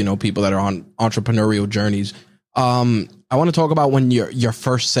got people that are on entrepreneurial journeys. I want to talk about when your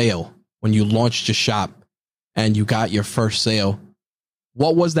first sale, when you launched your shop and you got your first sale.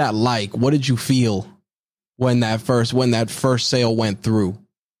 What was that like? What did you feel when that first sale went through?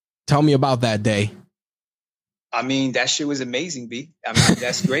 Tell me about that day. I mean, that shit was amazing, B. I mean,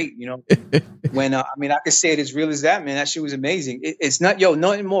 that's great. When I could say it as real as that, man. That shit was amazing. It's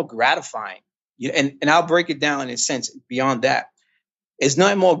nothing more gratifying. And I'll break it down in a sense beyond that. It's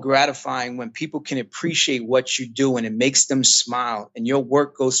nothing more gratifying when people can appreciate what you do and it makes them smile, and your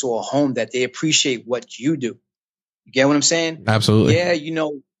work goes to a home that they appreciate what you do. You get what I'm saying? Absolutely. Yeah,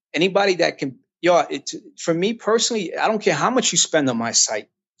 anybody that can, for me personally, I don't care how much you spend on my site.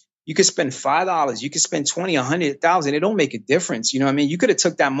 You could spend $5, you could spend 20, 100,000. It don't make a difference. You know what I mean? You could have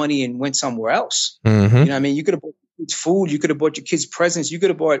took that money and went somewhere else. Mm-hmm. You know what I mean? You could have bought your kids food. You could have bought your kids presents. You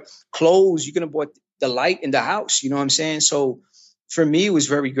could have bought clothes. You could have bought the light in the house. You know what I'm saying? So for me, it was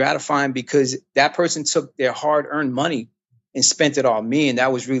very gratifying because that person took their hard earned money and spent it on me. And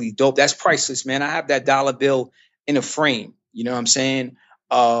that was really dope. That's priceless, man. I have that dollar bill in a frame. You know what I'm saying?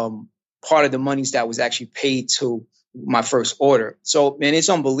 Part of the monies that was actually paid to my first order. So, man, it's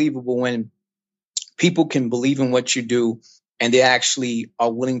unbelievable when people can believe in what you do and they actually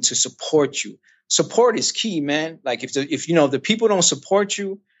are willing to support you. support is key, man. Like if the people don't support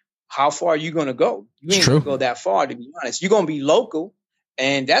you, how far are you gonna go? You ain't gonna go that far, to be honest. You're gonna be local,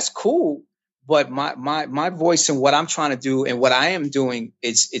 and that's cool. But my voice and what I'm trying to do and what I am doing,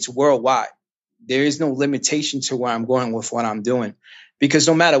 it's worldwide. There is no limitation to where I'm going with what I'm doing, because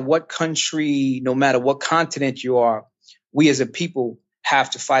no matter what country, no matter what continent you are, we as a people have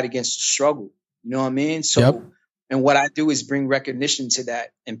to fight against the struggle. You know what I mean? So, and what I do is bring recognition to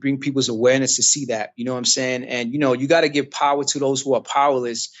that and bring people's awareness to see that. You know what I'm saying? And, you got to give power to those who are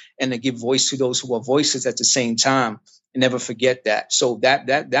powerless and to give voice to those who are voiceless at the same time, and never forget that. So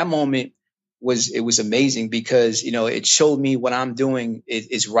that moment was amazing, because, it showed me what I'm doing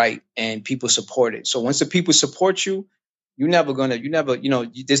is right, and people support it. So once the people support you,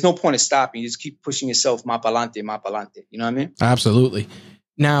 there's no point of stopping. You just keep pushing yourself, más pa'lante, más pa'lante. You know what I mean? Absolutely.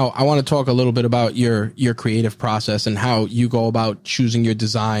 Now, I want to talk a little bit about your creative process and how you go about choosing your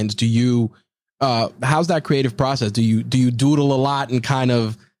designs. Do you, how's that creative process? Do you doodle a lot and kind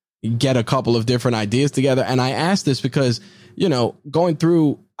of get a couple of different ideas together? And I ask this because, going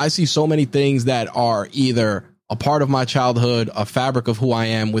through, I see so many things that are either a part of my childhood, a fabric of who I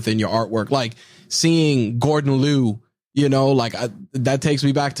am within your artwork, like seeing Gordon Liu, that takes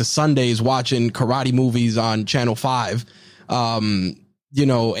me back to Sundays watching karate movies on Channel 5.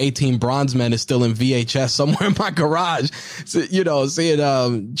 18 Bronze Men is still in VHS somewhere in my garage. So,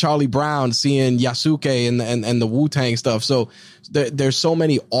 seeing Charlie Brown, seeing Yasuke and the Wu-Tang stuff. So there's so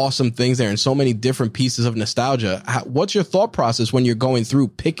many awesome things there and so many different pieces of nostalgia. What's your thought process when you're going through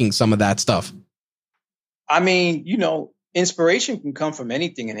picking some of that stuff? I mean, inspiration can come from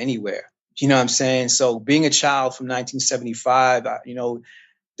anything and anywhere. You know what I'm saying? So being a child from 1975,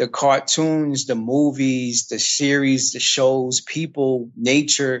 the cartoons, the movies, the series, the shows, people,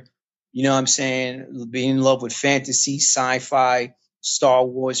 nature, you know what I'm saying? Being in love with fantasy, sci-fi, Star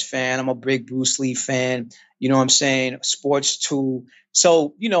Wars fan. I'm a big Bruce Lee fan. You know what I'm saying? Sports too.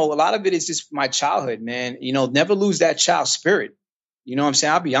 So, a lot of it is just my childhood, man. Never lose that child spirit. You know what I'm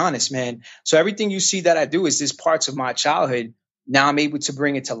saying? I'll be honest, man. So everything you see that I do is just parts of my childhood. Now I'm able to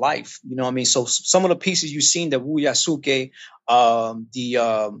bring it to life. You know what I mean? So some of the pieces you've seen, the Wu Yasuke,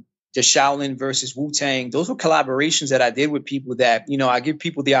 the Shaolin versus Wu-Tang, those were collaborations that I did with people that, I give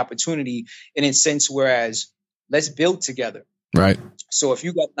people the opportunity in a sense, whereas let's build together. Right. So if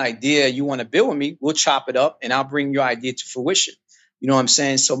you got an idea, you want to build with me, we'll chop it up and I'll bring your idea to fruition. You know what I'm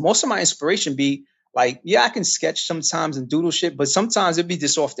saying? So most of my inspiration be like, yeah, I can sketch sometimes and doodle shit, but sometimes it'd be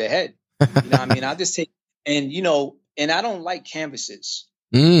just off the head. You know what I mean? I'll just take, and I don't like canvases.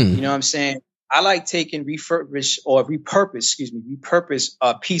 You know what I'm saying? I like taking repurpose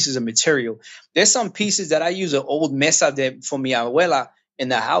pieces of material. There's some pieces that I use an old mesa for mi abuela in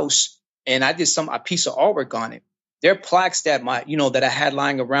the house, and I did a piece of artwork on it. There are plaques that that I had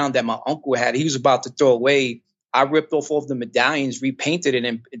lying around that my uncle had. He was about to throw away. I ripped off all of the medallions, repainted it,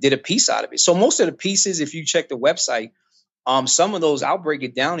 and did a piece out of it. So most of the pieces, if you check the website, some of those, I'll break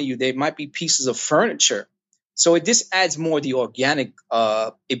it down to you. They might be pieces of furniture. So it just adds more the organic,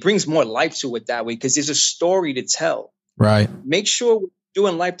 it brings more life to it that way, because there's a story to tell. Right. Make sure when you're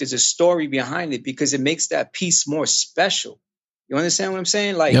doing life, there's a story behind it, because it makes that piece more special. You understand what I'm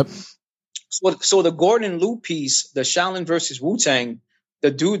saying? Like, yep. So the Gordon Liu piece, the Shaolin versus Wu-Tang, the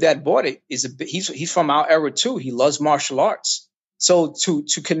dude that bought it he's from our era too. He loves martial arts. So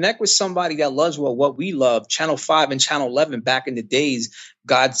to connect with somebody that loves what we love, Channel 5 and Channel 11 back in the days,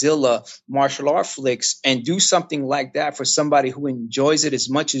 Godzilla, martial art flicks, and do something like that for somebody who enjoys it as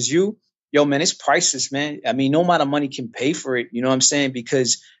much as you, yo, man, it's priceless, man. I mean, no amount of money can pay for it. You know what I'm saying?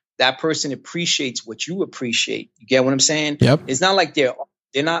 Because that person appreciates what you appreciate. You get what I'm saying? Yep. It's not like they're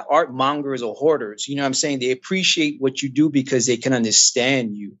not art mongers or hoarders. You know what I'm saying? They appreciate what you do because they can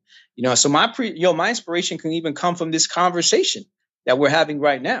understand you. So my inspiration can even come from this conversation that we're having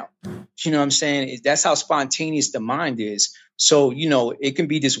right now. You know what I'm saying? That's how spontaneous the mind is. So, it can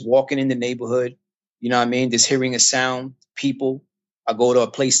be just walking in the neighborhood, you know what I mean? Just hearing a sound, people. I go to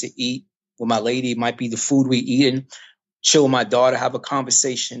a place to eat with my lady. It might be the food we eat and chill with my daughter, have a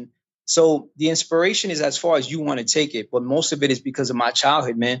conversation. So the inspiration is as far as you want to take it. But most of it is because of my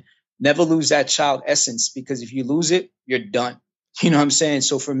childhood, man. Never lose that child essence, because if you lose it, you're done. You know what I'm saying?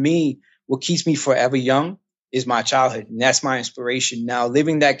 So for me, what keeps me forever young is my childhood. And that's my inspiration. Now,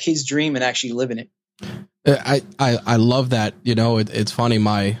 living that kid's dream and actually living it. I love that. It's funny.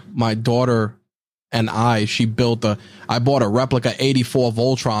 My daughter and I bought a replica 84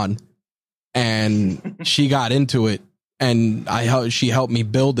 Voltron, and she got into it, and she helped me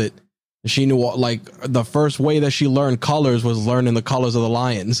build it. She knew, like, the first way that she learned colors was learning the colors of the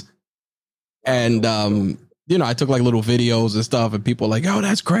lions. And, I took like little videos and stuff, and people were like, oh,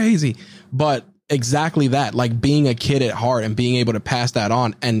 that's crazy. But exactly that, like being a kid at heart and being able to pass that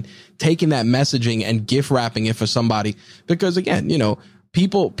on and taking that messaging and gift wrapping it for somebody. Because again,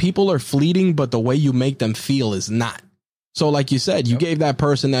 people are fleeting, but the way you make them feel is not. So like you said, you gave that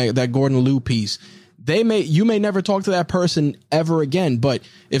person that Gordon Liu piece. You may never talk to that person ever again. But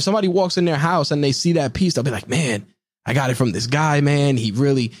if somebody walks in their house and they see that piece, they'll be like, man, I got it from this guy, man.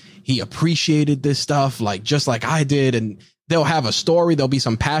 He appreciated this stuff, like just like I did. And they'll have a story. There'll be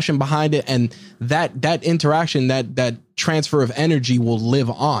some passion behind it. And that interaction, that transfer of energy will live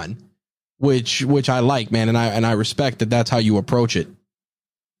on, which I like, man. And I respect that that's how you approach it.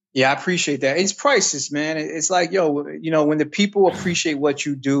 Yeah, I appreciate that. It's priceless, man. It's like, when the people appreciate what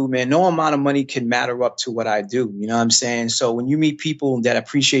you do, man, no amount of money can matter up to what I do. You know what I'm saying? So when you meet people that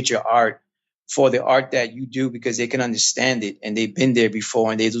appreciate your art for the art that you do because they can understand it and they've been there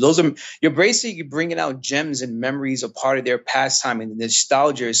before, and you're basically bringing out gems and memories, a part of their pastime, and the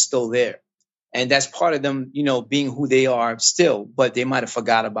nostalgia is still there. And that's part of them, being who they are still, but they might have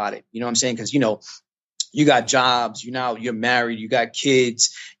forgot about it. You know what I'm saying? Because, you got jobs, you're married, you got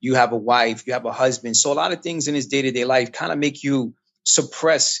kids, you have a wife, you have a husband. So a lot of things in his day-to-day life kind of make you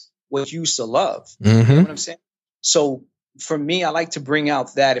suppress what you used to love. You know what I'm saying? So for me, I like to bring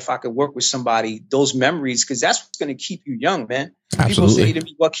out that if I could work with somebody, those memories, because that's what's going to keep you young, man. Absolutely. People say to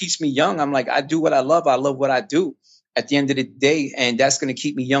me, what keeps me young? I'm like, I do what I love. I love what I do at the end of the day. And that's going to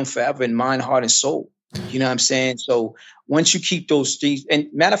keep me young forever in mind, heart, and soul. You know what I'm saying? So once you keep those things, and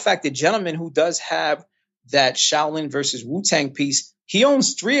matter of fact, the gentleman who does have that Shaolin versus Wu-Tang piece, he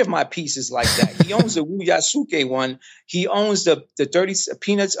owns 3 of my pieces like that. He owns the Wu Yasuke one. He owns the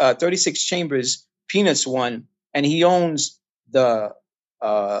 36 Chambers Peanuts one. And he owns the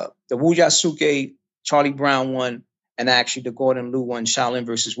Wu Yasuke Charlie Brown one, and actually the Gordon Liu one, Shaolin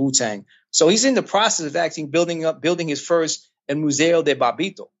versus Wu-Tang. So he's in the process of actually building his first El Museo de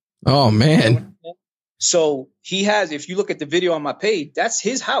Bobbito. Oh, man. So he has, if you look at the video on my page, that's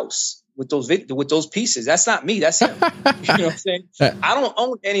his house with those pieces. That's not me. That's him. You know what I'm saying? I don't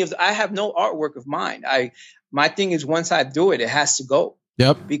own any of I have no artwork of mine. My thing is, once I do it, it has to go.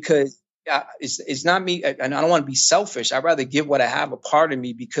 Yep. Because it's not me. And I don't want to be selfish. I'd rather give what I have, a part of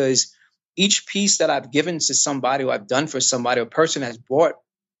me, because each piece that I've given to somebody or I've done for somebody or a person has bought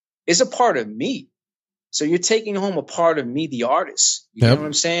is a part of me. So you're taking home a part of me, the artist. You know what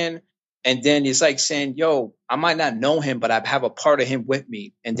I'm saying? And then it's like saying, yo, I might not know him, but I have a part of him with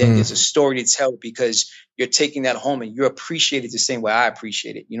me. And then there's a story to tell because you're taking that home and you appreciate it the same way I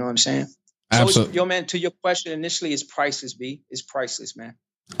appreciate it. You know what I'm saying? Absolutely. So, man, to your question initially, it's priceless, B. It's priceless, man.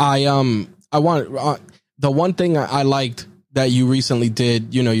 I want the one thing I liked that you recently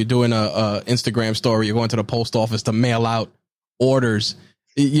did, you're doing a Instagram story. You're going to the post office to mail out orders.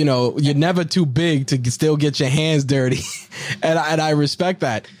 You're never too big to still get your hands dirty. and I respect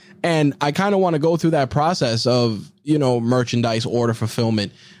that. And I kind of want to go through that process of, merchandise order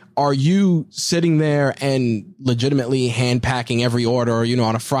fulfillment. Are you sitting there and legitimately hand packing every order,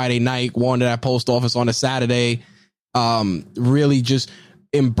 on a Friday night, going to that post office on a Saturday, really just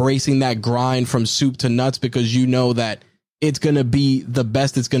embracing that grind from soup to nuts because you know that it's going to be the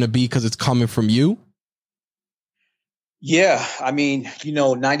best it's going to be because it's coming from you? Yeah. I mean,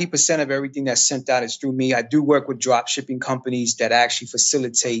 90% of everything that's sent out is through me. I do work with drop shipping companies that actually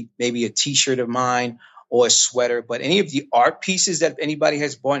facilitate maybe a t-shirt of mine or a sweater, but any of the art pieces that anybody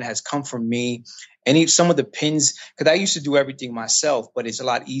has bought has come from me. Some of the pins, because I used to do everything myself, but it's a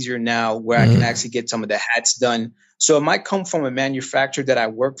lot easier now where I can actually get some of the hats done. So it might come from a manufacturer that I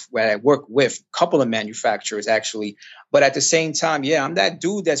work with, a couple of manufacturers actually. But at the same time, yeah, I'm that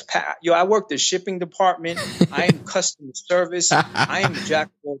dude I work the shipping department. I am customer service. I am jack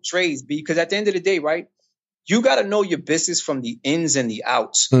of all trades, because at the end of the day, right, you got to know your business from the ins and the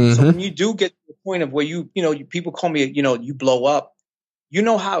outs. So when you do get to the point of where people call me, you blow up, you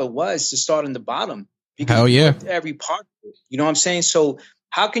know how it was to start on the bottom. Because you worked every part of it. You know what I'm saying? So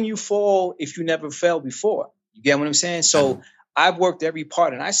how can you fall if you never fell before? You get what I'm saying? So I've worked every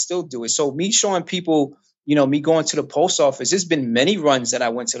part and I still do it. So me showing people, me going to the post office, there's been many runs that I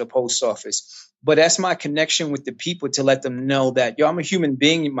went to the post office, but that's my connection with the people to let them know that, I'm a human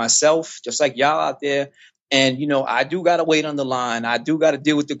being myself, just like y'all out there. And, I do got to wait on the line. I do got to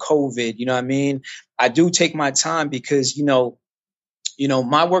deal with the COVID. You know what I mean? I do take my time because,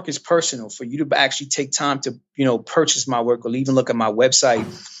 my work is personal. For you to actually take time to, purchase my work or even look at my website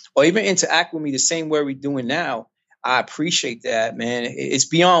or even interact with me the same way we're doing now, I appreciate that, man. It's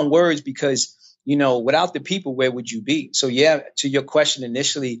beyond words because, without the people, where would you be? So, yeah, to your question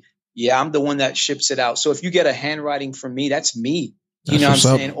initially, yeah, I'm the one that ships it out. So if you get a handwriting from me, that's me. You know what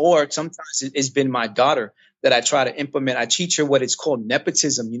I'm saying? Or sometimes it's been my daughter. that I try to implement. I teach her what it's called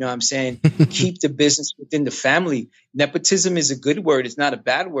nepotism. You know what I'm saying? Keep the business within the family. Nepotism is a good word. It's not a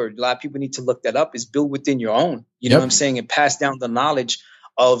bad word. A lot of people need to look that up. It's built within your own. You know what Yep. I'm saying? And pass down the knowledge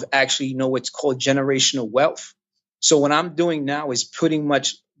of actually, what's called generational wealth. So what I'm doing now is pretty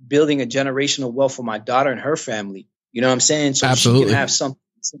much building a generational wealth for my daughter and her family. You know what I'm saying? So she can Absolutely. have some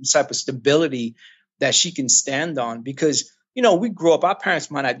type of stability that she can stand on, because we grew up, our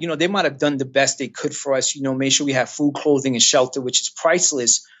parents might not, they might have done the best they could for us, made sure we have food, clothing, and shelter, which is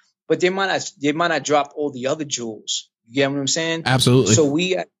priceless, but they might not drop all the other jewels. You get what I'm saying? Absolutely. So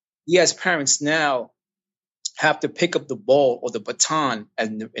we as parents now have to pick up the ball or the baton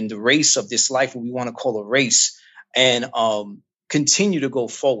in the race of this life, what we want to call a race, and continue to go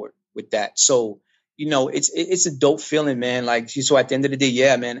forward with that. So, it's a dope feeling, man. Like, so at the end of the day,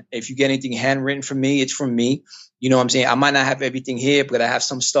 yeah, man, if you get anything handwritten from me, it's from me. You know what I'm saying? I might not have everything here, but I have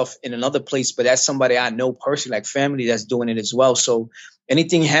some stuff in another place, but that's somebody I know personally, like family, that's doing it as well. So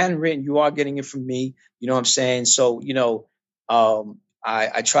anything handwritten, you are getting it from me. You know what I'm saying? So,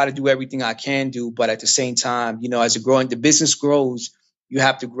 I try to do everything I can do, but at the same time, as the business grows, you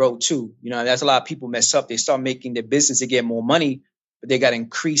have to grow too. That's a lot of people mess up. They start making their business to get more money, but they got to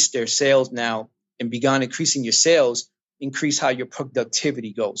increase their sales now, and beyond increasing your sales, increase how your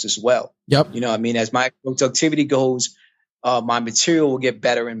productivity goes as well. Yep. As my productivity goes, my material will get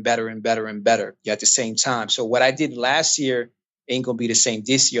better and better and better and better at the same time. So what I did last year ain't going to be the same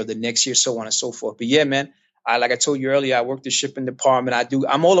this year or the next year, so on and so forth. But yeah, man, like I told you earlier, I work the shipping department.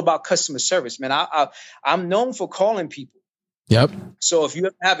 I'm all about customer service, man. I'm known for calling people. Yep. So if you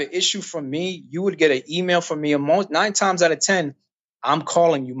have an issue from me, you would get an email from me. 9 times out of 10, I'm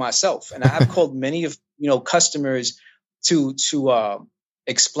calling you myself. And I have called many of, customers to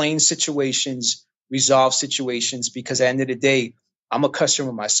explain situations, resolve situations, because at the end of the day, I'm a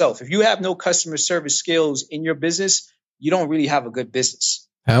customer myself. If you have no customer service skills in your business, you don't really have a good business.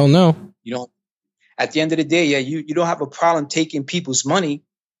 Hell no. You don't. At the end of the day, yeah, you don't have a problem taking people's money,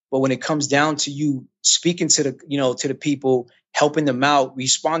 but when it comes down to you speaking to the people, helping them out,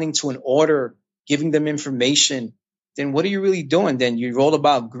 responding to an order, giving them information, then what are you really doing? Then you're all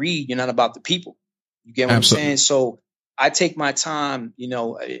about greed. You're not about the people. You get what Absolutely. I'm saying? So I take my time,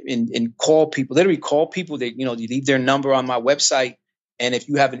 and call people, literally call people that, they leave their number on my website. And if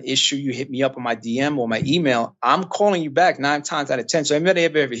you have an issue, you hit me up on my DM or my email. I'm calling you back 9 times out of 10. So anybody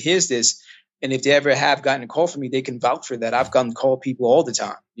ever hears this, and if they ever have gotten a call from me, they can vouch for that. I've gotten call people all the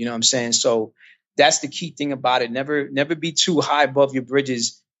time. You know what I'm saying? So that's the key thing about it. Never be too high above your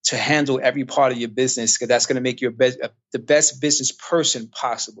bridges to handle every part of your business, because that's going to make you the best business person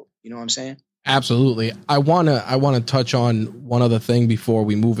possible. You know what I'm saying? Absolutely. I wanna touch on one other thing before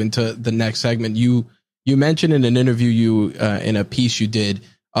we move into the next segment. You mentioned in an interview in a piece you did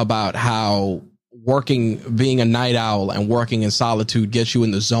about how being a night owl and working in solitude gets you in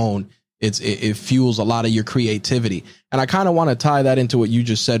the zone. It fuels a lot of your creativity. And I kind of want to tie that into what you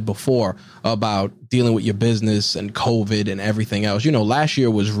just said before about dealing with your business and COVID and everything else. Last year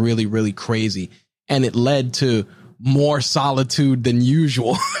was really, really crazy, and it led to more solitude than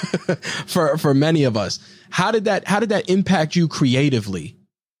usual for many of us. How did that impact you creatively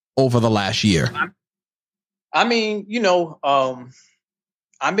over the last year? I've been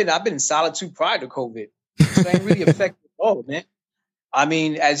in solitude prior to COVID, so it ain't really affected at all, man.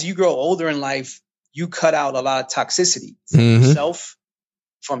 As you grow older in life, you cut out a lot of toxicity from yourself,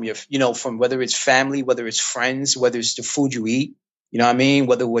 from your, from whether it's family, whether it's friends, whether it's the food you eat,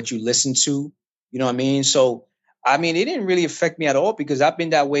 whether what you listen to, So, it didn't really affect me at all, because I've been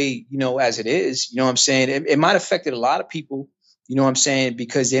that way, as it is, it might have affected a lot of people,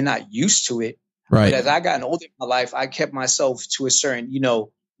 because they're not used to it. Right. But as I gotten older in my life, I kept myself to a certain,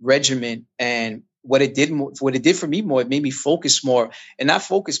 regimen, and what it did for me more, it made me focus more, and not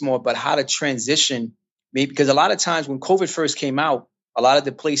focus more, but how to transition. Maybe because a lot of times when COVID first came out, a lot of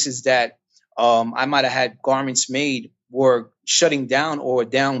the places that I might have had garments made were shutting down or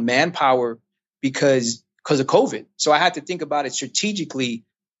down manpower because of COVID. So I had to think about it strategically.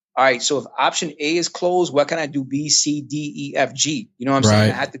 All right, so if option A is closed, what can I do? B, C, D, E, F, G. You know what I'm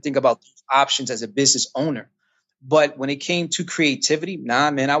saying? I had to think about options as a business owner. But when it came to creativity, nah,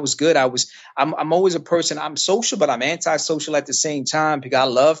 man, I was good. I'm always a person. I'm social, but I'm antisocial at the same time, because I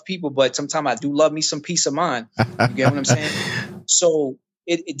love people, but sometimes I do love me some peace of mind. You get what I'm saying? So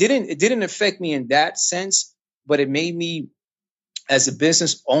it didn't affect me in that sense, but it made me, as a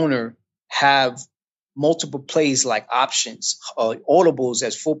business owner, have multiple plays like options, audibles,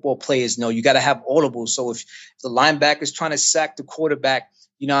 as football players know. You got to have audibles. So if the linebacker is trying to sack the quarterback,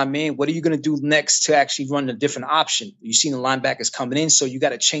 you know what I mean? What are you going to do next to actually run a different option? You've seen the linebackers coming in, so you got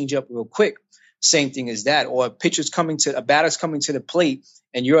to change up real quick. same thing as that. Or a batter's coming to the plate,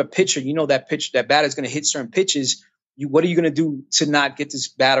 and you're a pitcher. You know that batter's going to hit certain pitches. What are you going to do to not get this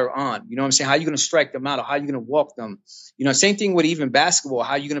batter on? You know what I'm saying? How are you going to strike them out, or how are you going to walk them? Same thing with even basketball.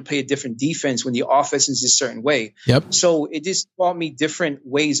 How are you going to play a different defense when the offense is a certain way? Yep. So it just taught me different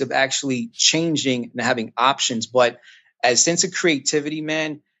ways of actually changing and having options. But as sense of creativity,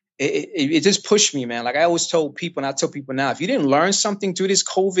 man, it just pushed me, man. Like I always told people, and I tell people now, if you didn't learn something through this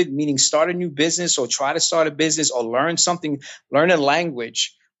COVID, meaning start a new business or try to start a business or learn something, learn a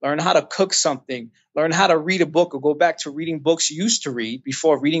language, learn how to cook something, learn how to read a book, or go back to reading books you used to read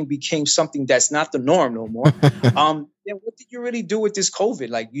before reading became something that's not the norm no more. Then what did you really do with this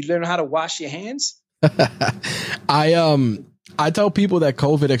COVID? Like you learn how to wash your hands? I tell people that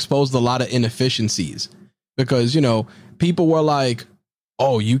COVID exposed a lot of inefficiencies because, people were like,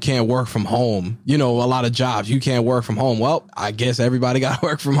 oh, you can't work from home. A lot of jobs, you can't work from home. Well, I guess everybody got to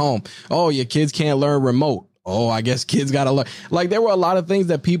work from home. Oh, your kids can't learn remote. Oh, I guess kids got to learn. Like there were a lot of things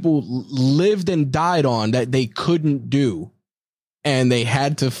that people lived and died on that they couldn't do. And they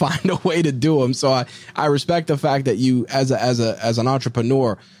had to find a way to do them. So I respect the fact that you as an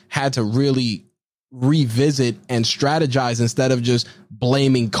entrepreneur had to really revisit and strategize instead of just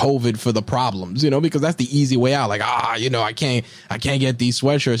blaming COVID for the problems, because that's the easy way out. Like, I can't get these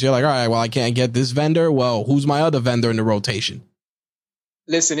sweatshirts. You're like, all right, well, I can't get this vendor. Well, who's my other vendor in the rotation?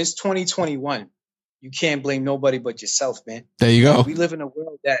 Listen, it's 2021. You can't blame nobody but yourself, man. There you go. We live in a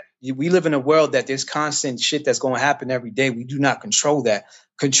world that there's constant shit that's going to happen every day. We do not control that.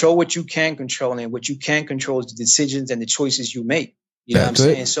 Control what you can control, and what you can control is the decisions and the choices you make. You know what I'm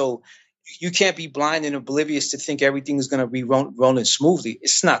saying? So you can't be blind and oblivious to think everything is going to be rolling smoothly.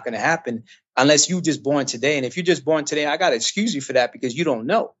 It's not going to happen unless you just born today. And if you're just born today, I got to excuse you for that because you don't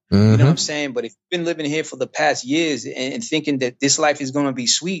know. You know what I'm saying? But if you've been living here for the past years and thinking that this life is going to be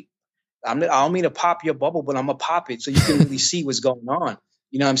sweet, I don't mean to pop your bubble, but I'm going to pop it so you can really see what's going on.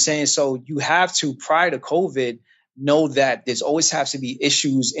 You know what I'm saying? So you have to, prior to COVID, know that there's always has to be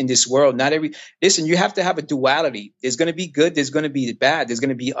issues in this world. Listen, you have to have a duality. There's going to be good. There's going to be bad. There's going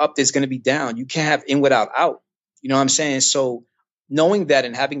to be up. There's going to be down. You can't have in without out. You know what I'm saying? So knowing that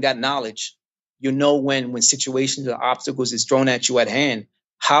and having that knowledge, when situations or obstacles is thrown at you at hand,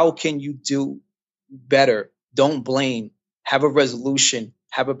 how can you do better? Don't blame. Have a resolution.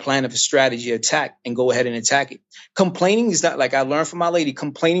 Have a plan of a strategy, attack, and go ahead and attack it. Complaining is not, like I learned from my lady,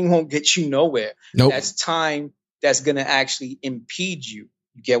 complaining won't get you nowhere. Nope. That's time that's going to actually impede you.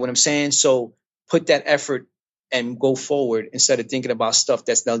 You get what I'm saying? So put that effort and go forward instead of thinking about stuff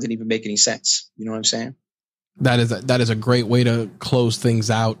that doesn't even make any sense. You know what I'm saying? That is a great way to close things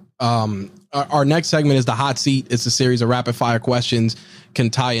out. Our next segment is the hot seat. It's a series of rapid fire questions, can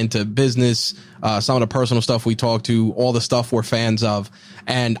tie into business, some of the personal stuff we talk to, all the stuff we're fans of.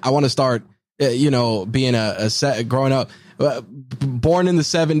 And I want to start, being growing up, born in the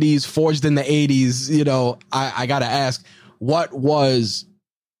 70s, forged in the 80s. I got to ask, what was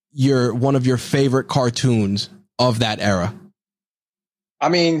one of your favorite cartoons of that era? I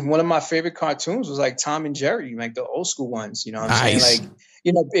mean, one of my favorite cartoons was like Tom and Jerry, like the old school ones. You know what I'm saying? Like,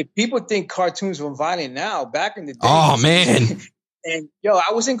 if people think cartoons were violent now, back in the day. Oh, man. And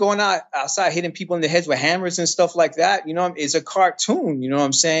I wasn't going outside hitting people in the heads with hammers and stuff like that. It's a cartoon. You know what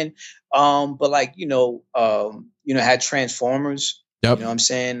I'm saying? But had Transformers. Yep. You know what I'm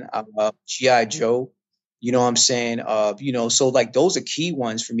saying? G.I. Joe. You know what I'm saying? So like those are key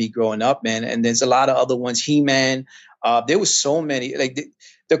ones for me growing up, man. And there's a lot of other ones. He-Man. There was so many, like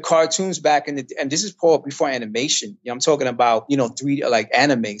the cartoons back in and this is before animation. I'm talking about, 3D, like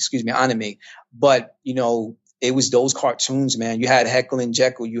anime. But, it was those cartoons, man. You had Heckle and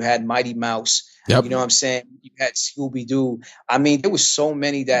Jekyll. You had Mighty Mouse. Yep. You know what I'm saying? You had Scooby-Doo. I mean, there was so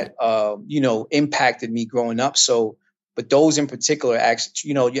many that, impacted me growing up. So, but those in particular,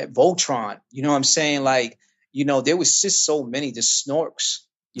 actually, you had Voltron. You know what I'm saying? Like, there was just so many, the Snorks.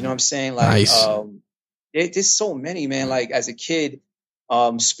 You know what I'm saying? Like, nice. There's so many, man. Like as a kid,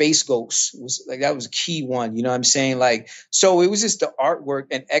 Space Ghost was like, that was a key one. You know what I'm saying? Like, so it was just the artwork,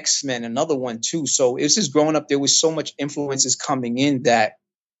 and X-Men, another one too. So it was just growing up. There was so much influences coming in that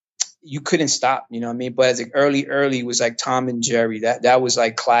you couldn't stop, you know what I mean? But as like early was like Tom and Jerry. That was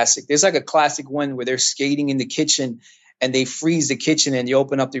like classic. There's like a classic one where they're skating in the kitchen and they freeze the kitchen and you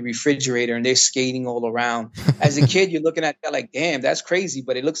open up the refrigerator and they're skating all around. As a kid, you're looking at that like, damn, that's crazy,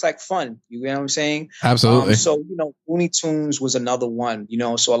 but it looks like fun. You know what I'm saying? Absolutely. So, Looney Tunes was another one,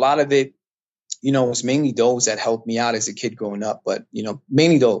 so a lot of it, was mainly those that helped me out as a kid growing up, but,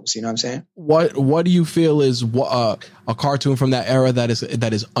 mainly those, you know what I'm saying? What do you feel is a cartoon from that era that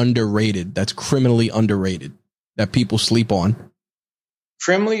is underrated, that's criminally underrated, that people sleep on?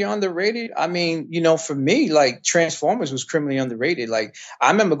 Criminally underrated. I mean, for me, like Transformers was criminally underrated. Like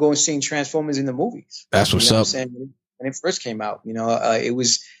I remember going seeing Transformers in the movies. That's You what's know what I'm up. saying? When it first came out,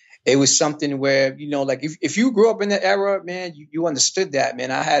 it was something where like if you grew up in the era, man, you understood that,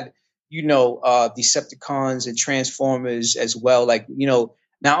 man. I had Decepticons and Transformers as well. Like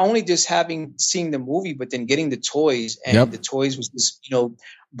not only just having seen the movie, but then getting the toys, and Yep. the toys was just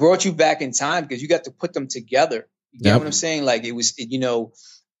brought you back in time because you got to put them together. You get Yep. what I'm saying? Like it was,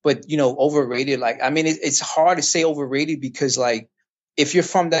 but overrated. Like I mean, it's hard to say overrated because like if you're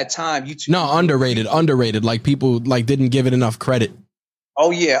from that time, No, underrated, underrated. Like people like didn't give it enough credit.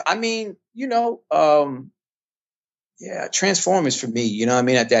 oh yeah, I mean, yeah, Transformers for me. You know, what I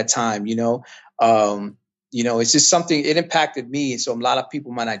mean, at that time, it's just something. It impacted me, so a lot of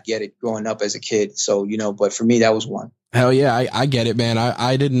people might not get it growing up as a kid. So but for me, that was one. Hell yeah, I get it, man.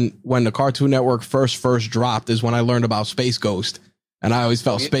 I didn't when the Cartoon Network first dropped is when I learned about Space Ghost, and I always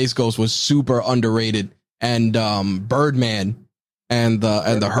felt Space Ghost was super underrated, and Birdman and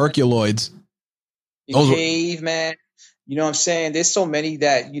the Herculoids. Caveman. You know what I'm saying? There's so many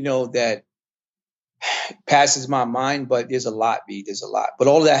that that passes my mind, but there's a lot, B. There's a lot. But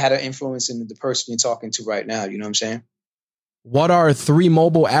all of that had an influence in the person you're talking to right now. You know what I'm saying? What are 3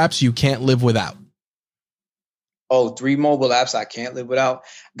 mobile apps you can't live without? Oh, 3 mobile apps I can't live without.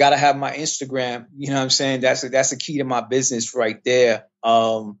 Gotta have my Instagram. You know what I'm saying? That's the key to my business right there.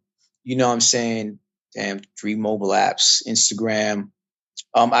 You know what I'm saying? Damn, 3 mobile apps. Instagram.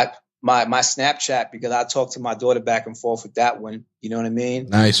 I my Snapchat, because I talk to my daughter back and forth with that one. You know what I mean?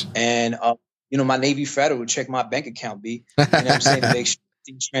 Nice. And my Navy Federal, check my bank account, B. You know what I'm saying? To make sure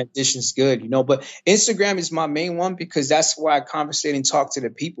these transitions good, but Instagram is my main one because that's where I conversate and talk to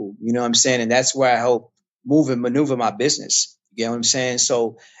the people, you know what I'm saying? And that's where I help move and maneuver my business. You know what I'm saying?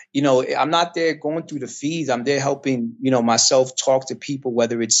 So, I'm not there going through the feeds. I'm there helping, myself talk to people,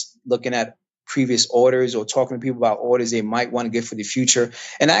 whether it's looking at previous orders or talking to people about orders they might want to get for the future,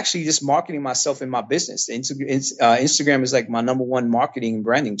 and actually just marketing myself in my business. Instagram is like my number one marketing and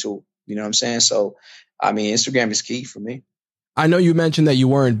branding tool. You know what I'm saying? So, I mean, Instagram is key for me. I know you mentioned that you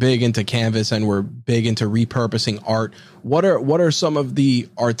weren't big into canvas and were big into repurposing art. What are some of the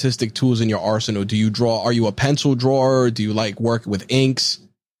artistic tools in your arsenal? Do you draw? Are you a pencil drawer? Do you like work with inks?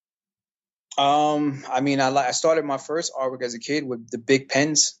 I mean, I started my first artwork as a kid with the big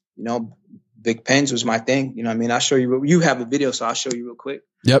pens. Big pens was my thing. You know what I mean? I'll show you. You have a video, so I'll show you real quick.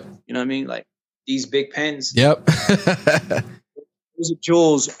 Yep. You know what I mean? Like these big pens. Yep. Those are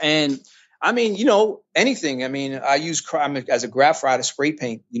jewels. And I mean, anything. I mean, I use as a graph writer, spray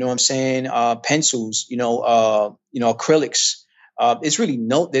paint. You know what I'm saying? Pencils. Acrylics. There's really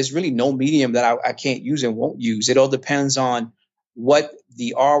no medium that I can't use and won't use. It all depends on what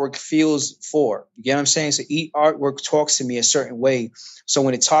the artwork feels for. You get what I'm saying? So each artwork talks to me a certain way. So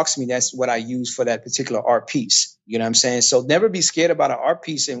when it talks to me, that's what I use for that particular art piece. You know what I'm saying? So never be scared about an art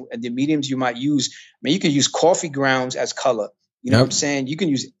piece and the mediums you might use. I mean, you can use coffee grounds as color. You know what I'm saying? You can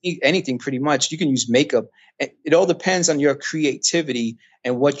use anything pretty much. You can use makeup. It all depends on your creativity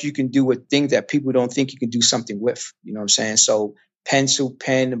and what you can do with things that people don't think you can do something with. You know what I'm saying? So pencil,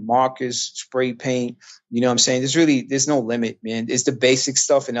 pen, markers, spray paint. You know what I'm saying? There's no limit, man. It's the basic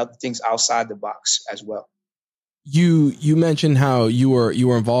stuff and other things outside the box as well. You mentioned how you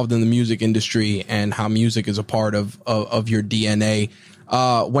were involved in the music industry and how music is a part of your DNA.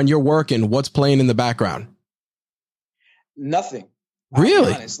 When you're working, what's playing in the background? Nothing.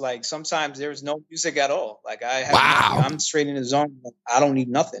 Really? It's like sometimes there's no music at all. Like I have wow. I'm straight in the zone. I don't need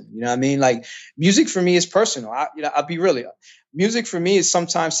nothing. You know what I mean? Like music for me is personal. I'll be really. Music for me is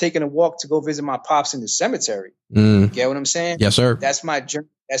sometimes taking a walk to go visit my pops in the cemetery. You get what I'm saying? Yes, sir. That's my journey.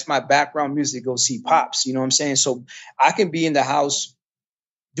 That's my background music. Go see pops. You know what I'm saying? So I can be in the house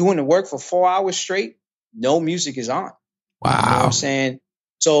doing the work for 4 hours straight. No music is on. Wow. You know what I'm saying?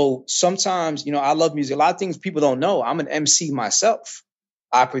 So sometimes, I love music. A lot of things people don't know. I'm an MC myself.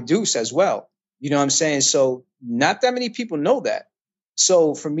 I produce as well. You know what I'm saying? So not that many people know that.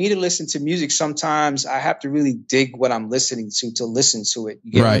 So for me to listen to music, sometimes I have to really dig what I'm listening to listen to it.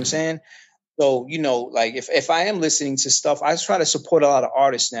 You get what I'm saying? So, like if I am listening to stuff, I try to support a lot of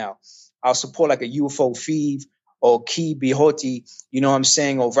artists now. I'll support like a UFO Feeve or Key Bihoti, you know what I'm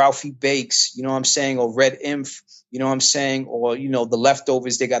saying, or Ralphie Bakes, you know what I'm saying, or Red Inf, you know what I'm saying, or, The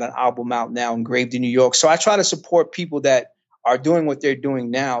Leftovers, they got an album out now, Engraved in New York. So I try to support people that are doing what they're doing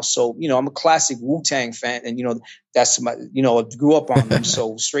now. So, I'm a classic Wu-Tang fan, and, that's my, I grew up on them.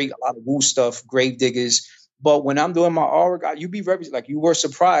 So straight, a lot of Wu stuff, Gravediggers. But when I'm doing my artwork, you were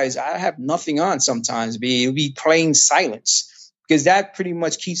surprised. I have nothing on sometimes. It'll be plain silence because that pretty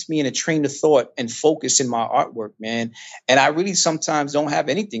much keeps me in a train of thought and focus in my artwork, man. And I really sometimes don't have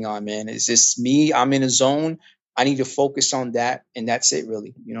anything on, man. It's just me. I'm in a zone. I need to focus on that, and that's it,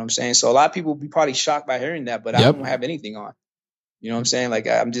 really. You know what I'm saying? So a lot of people will be probably shocked by hearing that, but I Yep. don't have anything on. You know what I'm saying? Like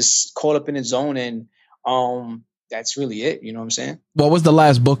I'm just caught up in the zone, and that's really it. You know what I'm saying? What was the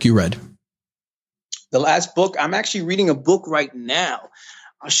last book you read? The last book, I'm actually reading a book right now.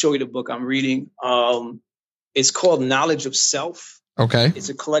 I'll show you the book I'm reading. It's called Knowledge of Self. Okay. It's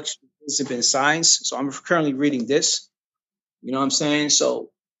a collection of wisdom and science. So I'm currently reading this. You know what I'm saying? So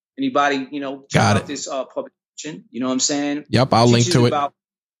anybody, check out this publication. You know what I'm saying? Yep, I'll link to it.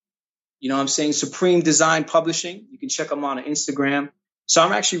 You know what I'm saying? Supreme Design Publishing. You can check them on Instagram. So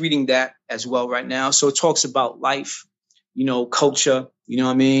I'm actually reading that as well right now. So it talks about life, culture, you know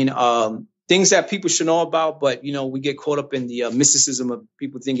what I mean? Things that people should know about, but we get caught up in the mysticism of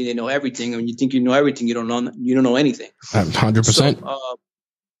people thinking they know everything. And when you think you know everything, you don't know anything. 100%. So,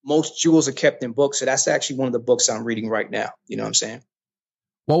 most jewels are kept in books. So that's actually one of the books I'm reading right now. You know what I'm saying?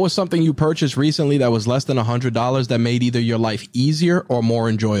 What was something you purchased recently that was less than $100 that made either your life easier or more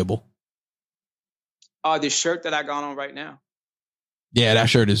enjoyable? This shirt that I got on right now. Yeah, that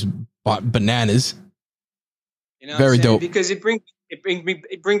shirt is bananas. Very dope. Because it brings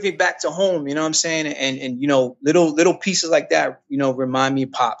me back to home. You know what I'm saying? And little pieces like that, remind me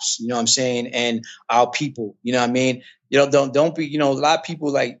of Pops. You know what I'm saying? And our people. You know what I mean? Don't be. A lot of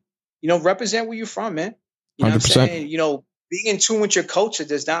people represent where you're from, man. You know 100%. What I'm saying? Being in tune with your culture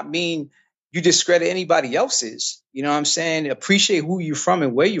does not mean you discredit anybody else's. You know what I'm saying? Appreciate who you're from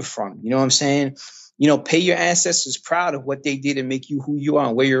and where you're from. You know what I'm saying? Pay your ancestors proud of what they did and make you who you are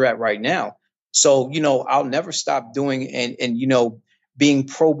and where you're at right now. So, I'll never stop doing and being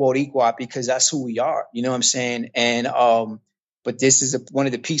pro Boricua because that's who we are. You know what I'm saying? And but this is one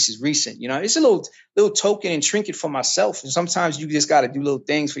of the pieces recent. It's a little token and trinket for myself. And sometimes you just got to do little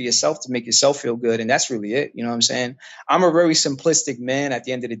things for yourself to make yourself feel good. And that's really it. You know what I'm saying? I'm a very simplistic man at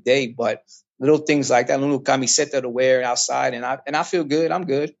the end of the day, but little things like that, little camiseta to wear outside, and I feel good. I'm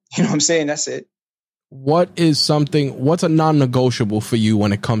good. You know what I'm saying? That's it. What's a non-negotiable for you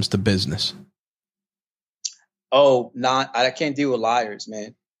when it comes to business? I can't deal with liars,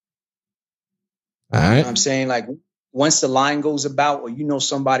 man. All right. You know what I'm saying? Like once the line goes about or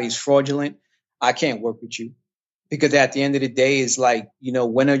somebody's fraudulent, I can't work with you. Because at the end of the day, it's like,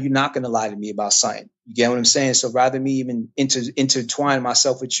 when are you not going to lie to me about something? You get what I'm saying? So rather me even intertwine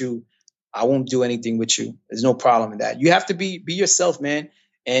myself with you, I won't do anything with you. There's no problem in that. You have to be yourself, man.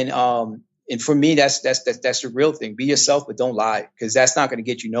 And for me, that's the real thing. Be yourself, but don't lie, because that's not going to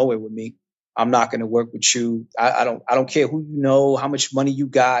get you nowhere with me. I'm not going to work with you. I don't care who you know, how much money you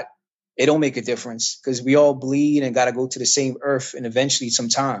got. It don't make a difference, because we all bleed and got to go to the same earth and eventually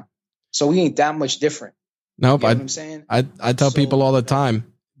sometime. So we ain't that much different. Nope. You know what I'm saying? I tell people all the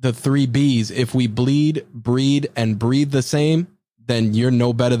time, the 3 B's, if we bleed, breed, and breathe the same, then you're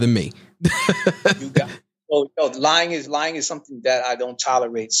no better than me. Lying is something that I don't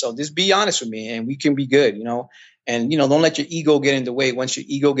tolerate. So just be honest with me and we can be good, and, don't let your ego get in the way. Once your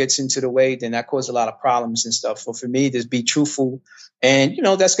ego gets into the way, then that causes a lot of problems and stuff. So for me, just be truthful, and,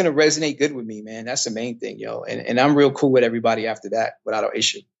 that's going to resonate good with me, man. That's the main thing, and I'm real cool with everybody after that without an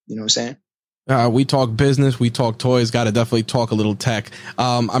issue. You know what I'm saying? We talk business, we talk toys, got to definitely talk a little tech.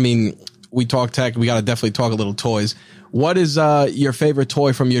 We talk tech, we got to definitely talk a little toys. What is your favorite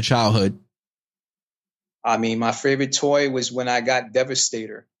toy from your childhood? My favorite toy was when I got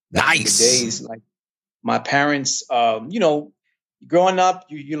Devastator. Nice. Days, like my parents, growing up,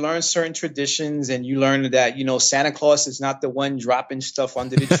 you learn certain traditions, and you learn that, Santa Claus is not the one dropping stuff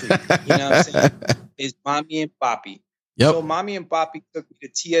under the tree. You know what I'm saying? It's mommy and papi. Yep. So mommy and papi took me to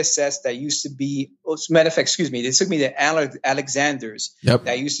TSS that used to be, as a matter of fact, they took me to Alexander's. Yep.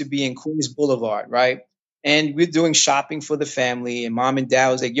 That used to be in Queens Boulevard, right? And we're doing shopping for the family, and mom and dad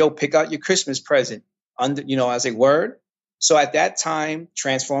was like, yo, pick out your Christmas present. I was like, word. So at that time,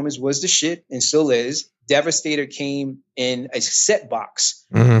 Transformers was the shit and still is. Devastator came in a set box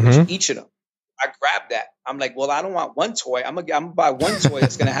with each of them. I grabbed that. I'm like, well, I don't want one toy. I'm gonna buy one toy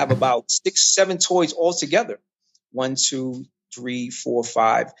that's gonna have about 6, 7 toys all together. 1, 2, 3, 4,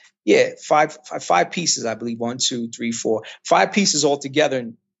 5. Yeah, five pieces, I believe. 1, 2, 3, 4, 5 pieces all together,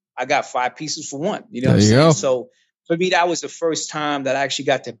 and I got 5 pieces for one. You know what I'm saying? Go. So for me, that was the first time that I actually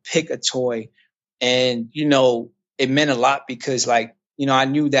got to pick a toy. And, it meant a lot because, I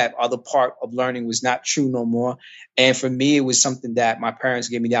knew that other part of learning was not true no more. And for me, it was something that my parents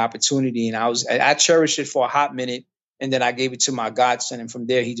gave me the opportunity. And I cherished it for a hot minute. And then I gave it to my godson. And from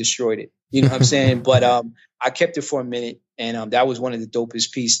there, he destroyed it. You know what I'm saying? But I kept it for a minute. And that was one of the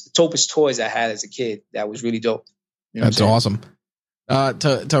dopest toys I had as a kid. That was really dope. That's awesome.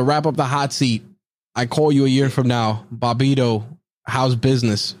 To wrap up the hot seat, I call you a year from now. Bobbito, how's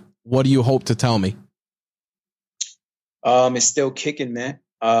business? What do you hope to tell me? It's still kicking, man.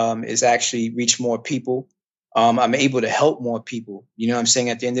 It's actually reached more people. I'm able to help more people. You know what I'm saying?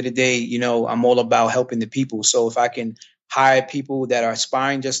 At the end of the day, you know, I'm all about helping the people. So if I can hire people that are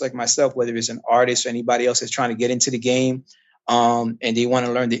aspiring just like myself, whether it's an artist or anybody else that's trying to get into the game, and they want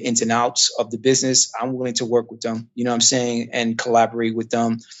to learn the ins and outs of the business, I'm willing to work with them, you know what I'm saying, and collaborate with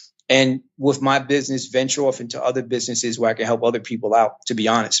them. And with my business, venture off into other businesses where I can help other people out, to be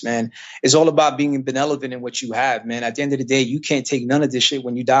honest, man. It's all about being benevolent in what you have, man. At the end of the day, you can't take none of this shit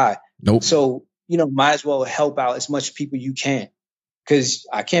when you die. Nope. So, you know, might as well help out as much people you can, because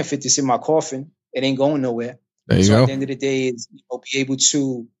I can't fit this in my coffin. It ain't going nowhere. There you so go. At the end of the day, is, you know, be able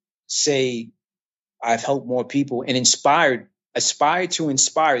to say I've helped more people and aspire to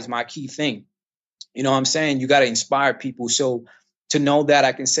inspire is my key thing. You know what I'm saying? You got to inspire people. So to know that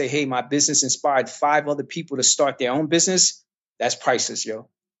I can say, hey, my business inspired 5 other people to start their own business, that's priceless, yo.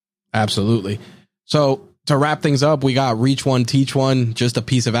 Absolutely. So to wrap things up, we got reach one, teach one, just a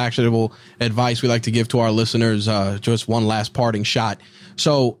piece of actionable advice we like to give to our listeners. Just one last parting shot.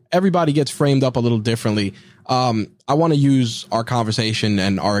 So everybody gets framed up a little differently. I want to use our conversation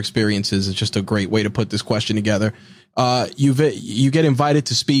and our experiences. It's just a great way to put this question together. You get invited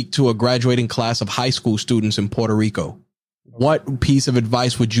to speak to a graduating class of high school students in Puerto Rico. What piece of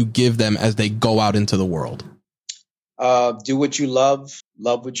advice would you give them as they go out into the world? Do what you love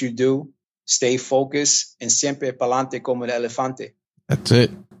what you do, stay focused, and siempre pa'lante como el elefante. That's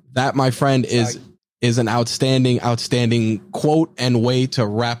it. That, my friend, is an outstanding quote and way to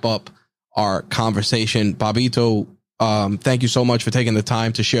wrap up our conversation. Bobbito, thank you so much for taking the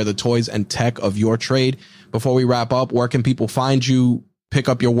time to share the toys and tech of your trade. Before we wrap up, where can people find you, pick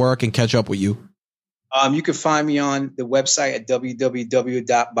up your work, and catch up with you? You can find me on the website at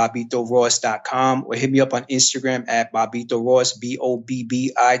www.bobbitoross.com or hit me up on Instagram at Bobbito Ross,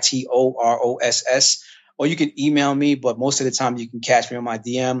 BOBBITOROSS. Or you can email me, but most of the time you can catch me on my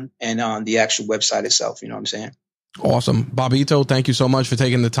DM and on the actual website itself. You know what I'm saying? Awesome. Bobbito, thank you so much for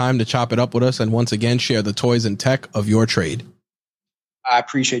taking the time to chop it up with us and once again share the toys and tech of your trade. I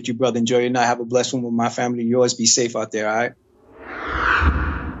appreciate you, brother. Enjoy your night. Have a blessed one with my family. Yours. Be safe out there, all right?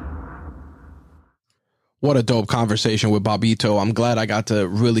 What a dope conversation with Bobbito. I'm glad I got to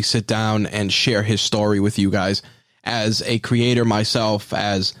really sit down and share his story with you guys. As a creator myself,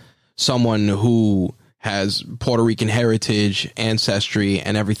 as someone who has Puerto Rican heritage, ancestry,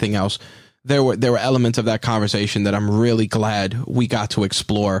 and everything else, there were elements of that conversation that I'm really glad we got to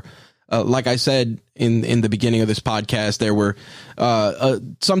explore. Like I said in the beginning of this podcast, there were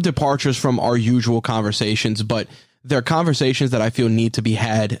some departures from our usual conversations, but they're conversations that I feel need to be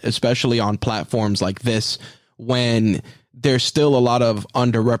had, especially on platforms like this, when there's still a lot of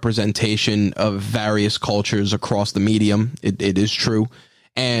underrepresentation of various cultures across the medium. It is true.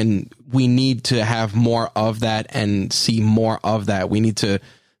 And we need to have more of that and see more of that. We need to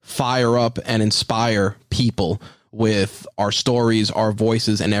fire up and inspire people with our stories, our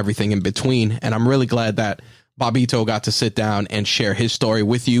voices, and everything in between. And I'm really glad that Bobbito got to sit down and share his story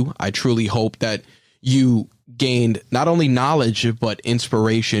with you. I truly hope that you gained not only knowledge, but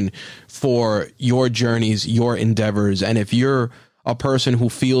inspiration for your journeys, your endeavors. And if you're a person who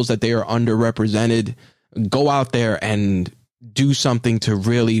feels that they are underrepresented, go out there and do something to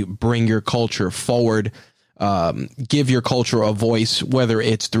really bring your culture forward. Give your culture a voice, whether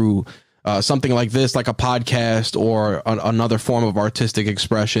it's through something like this, like a podcast, or another form of artistic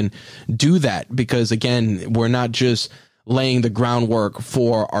expression. Do that, because again, we're not just laying the groundwork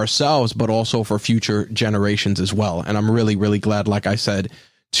for ourselves, but also for future generations as well. And I'm really, really glad, like I said,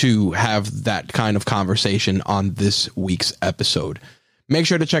 to have that kind of conversation on this week's episode. Make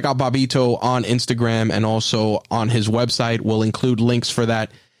sure to check out Bobbito on Instagram and also on his website. We'll include links for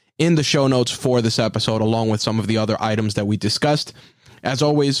that in the show notes for this episode, along with some of the other items that we discussed. As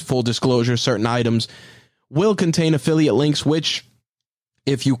always, full disclosure, certain items will contain affiliate links, which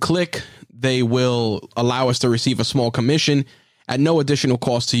if you click, they will allow us to receive a small commission at no additional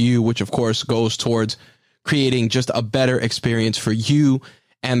cost to you, which of course goes towards creating just a better experience for you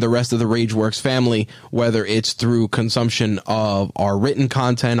and the rest of the Rageworks family, whether it's through consumption of our written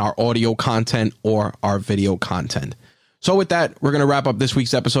content, our audio content, or our video content. So with that, we're going to wrap up this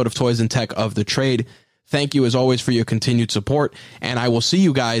week's episode of Toys and Tech of the Trade. Thank you as always for your continued support, and I will see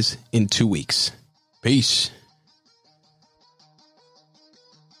you guys in 2 weeks. Peace.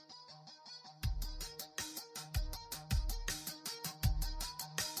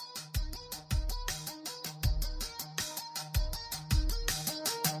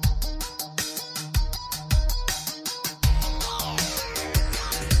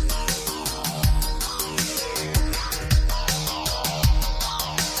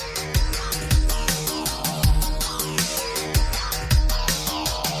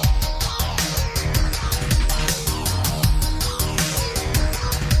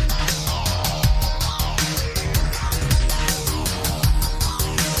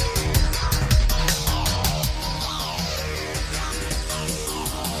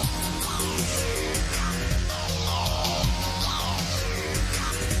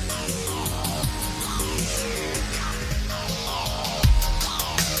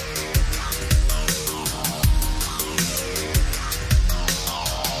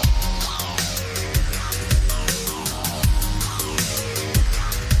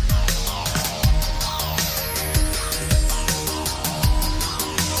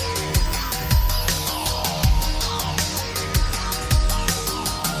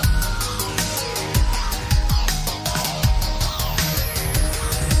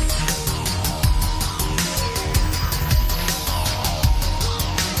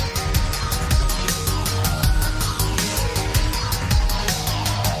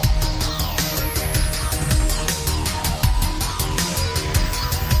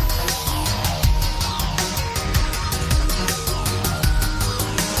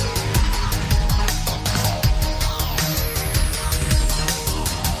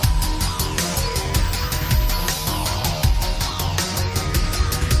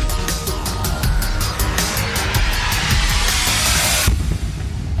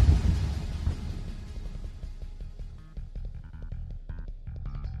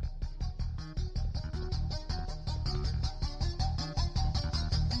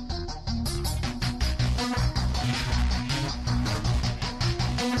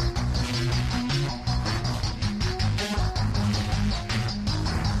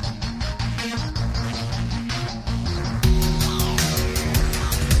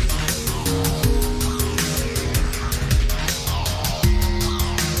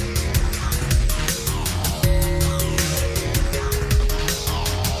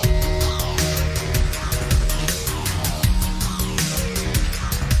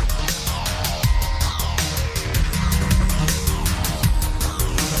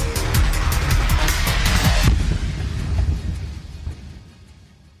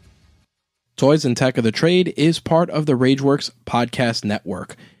 Toys and Tech of the Trade is part of the RageWorks Podcast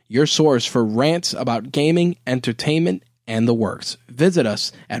Network, your source for rants about gaming, entertainment, and the works. Visit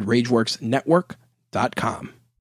us at RageWorksNetwork.com.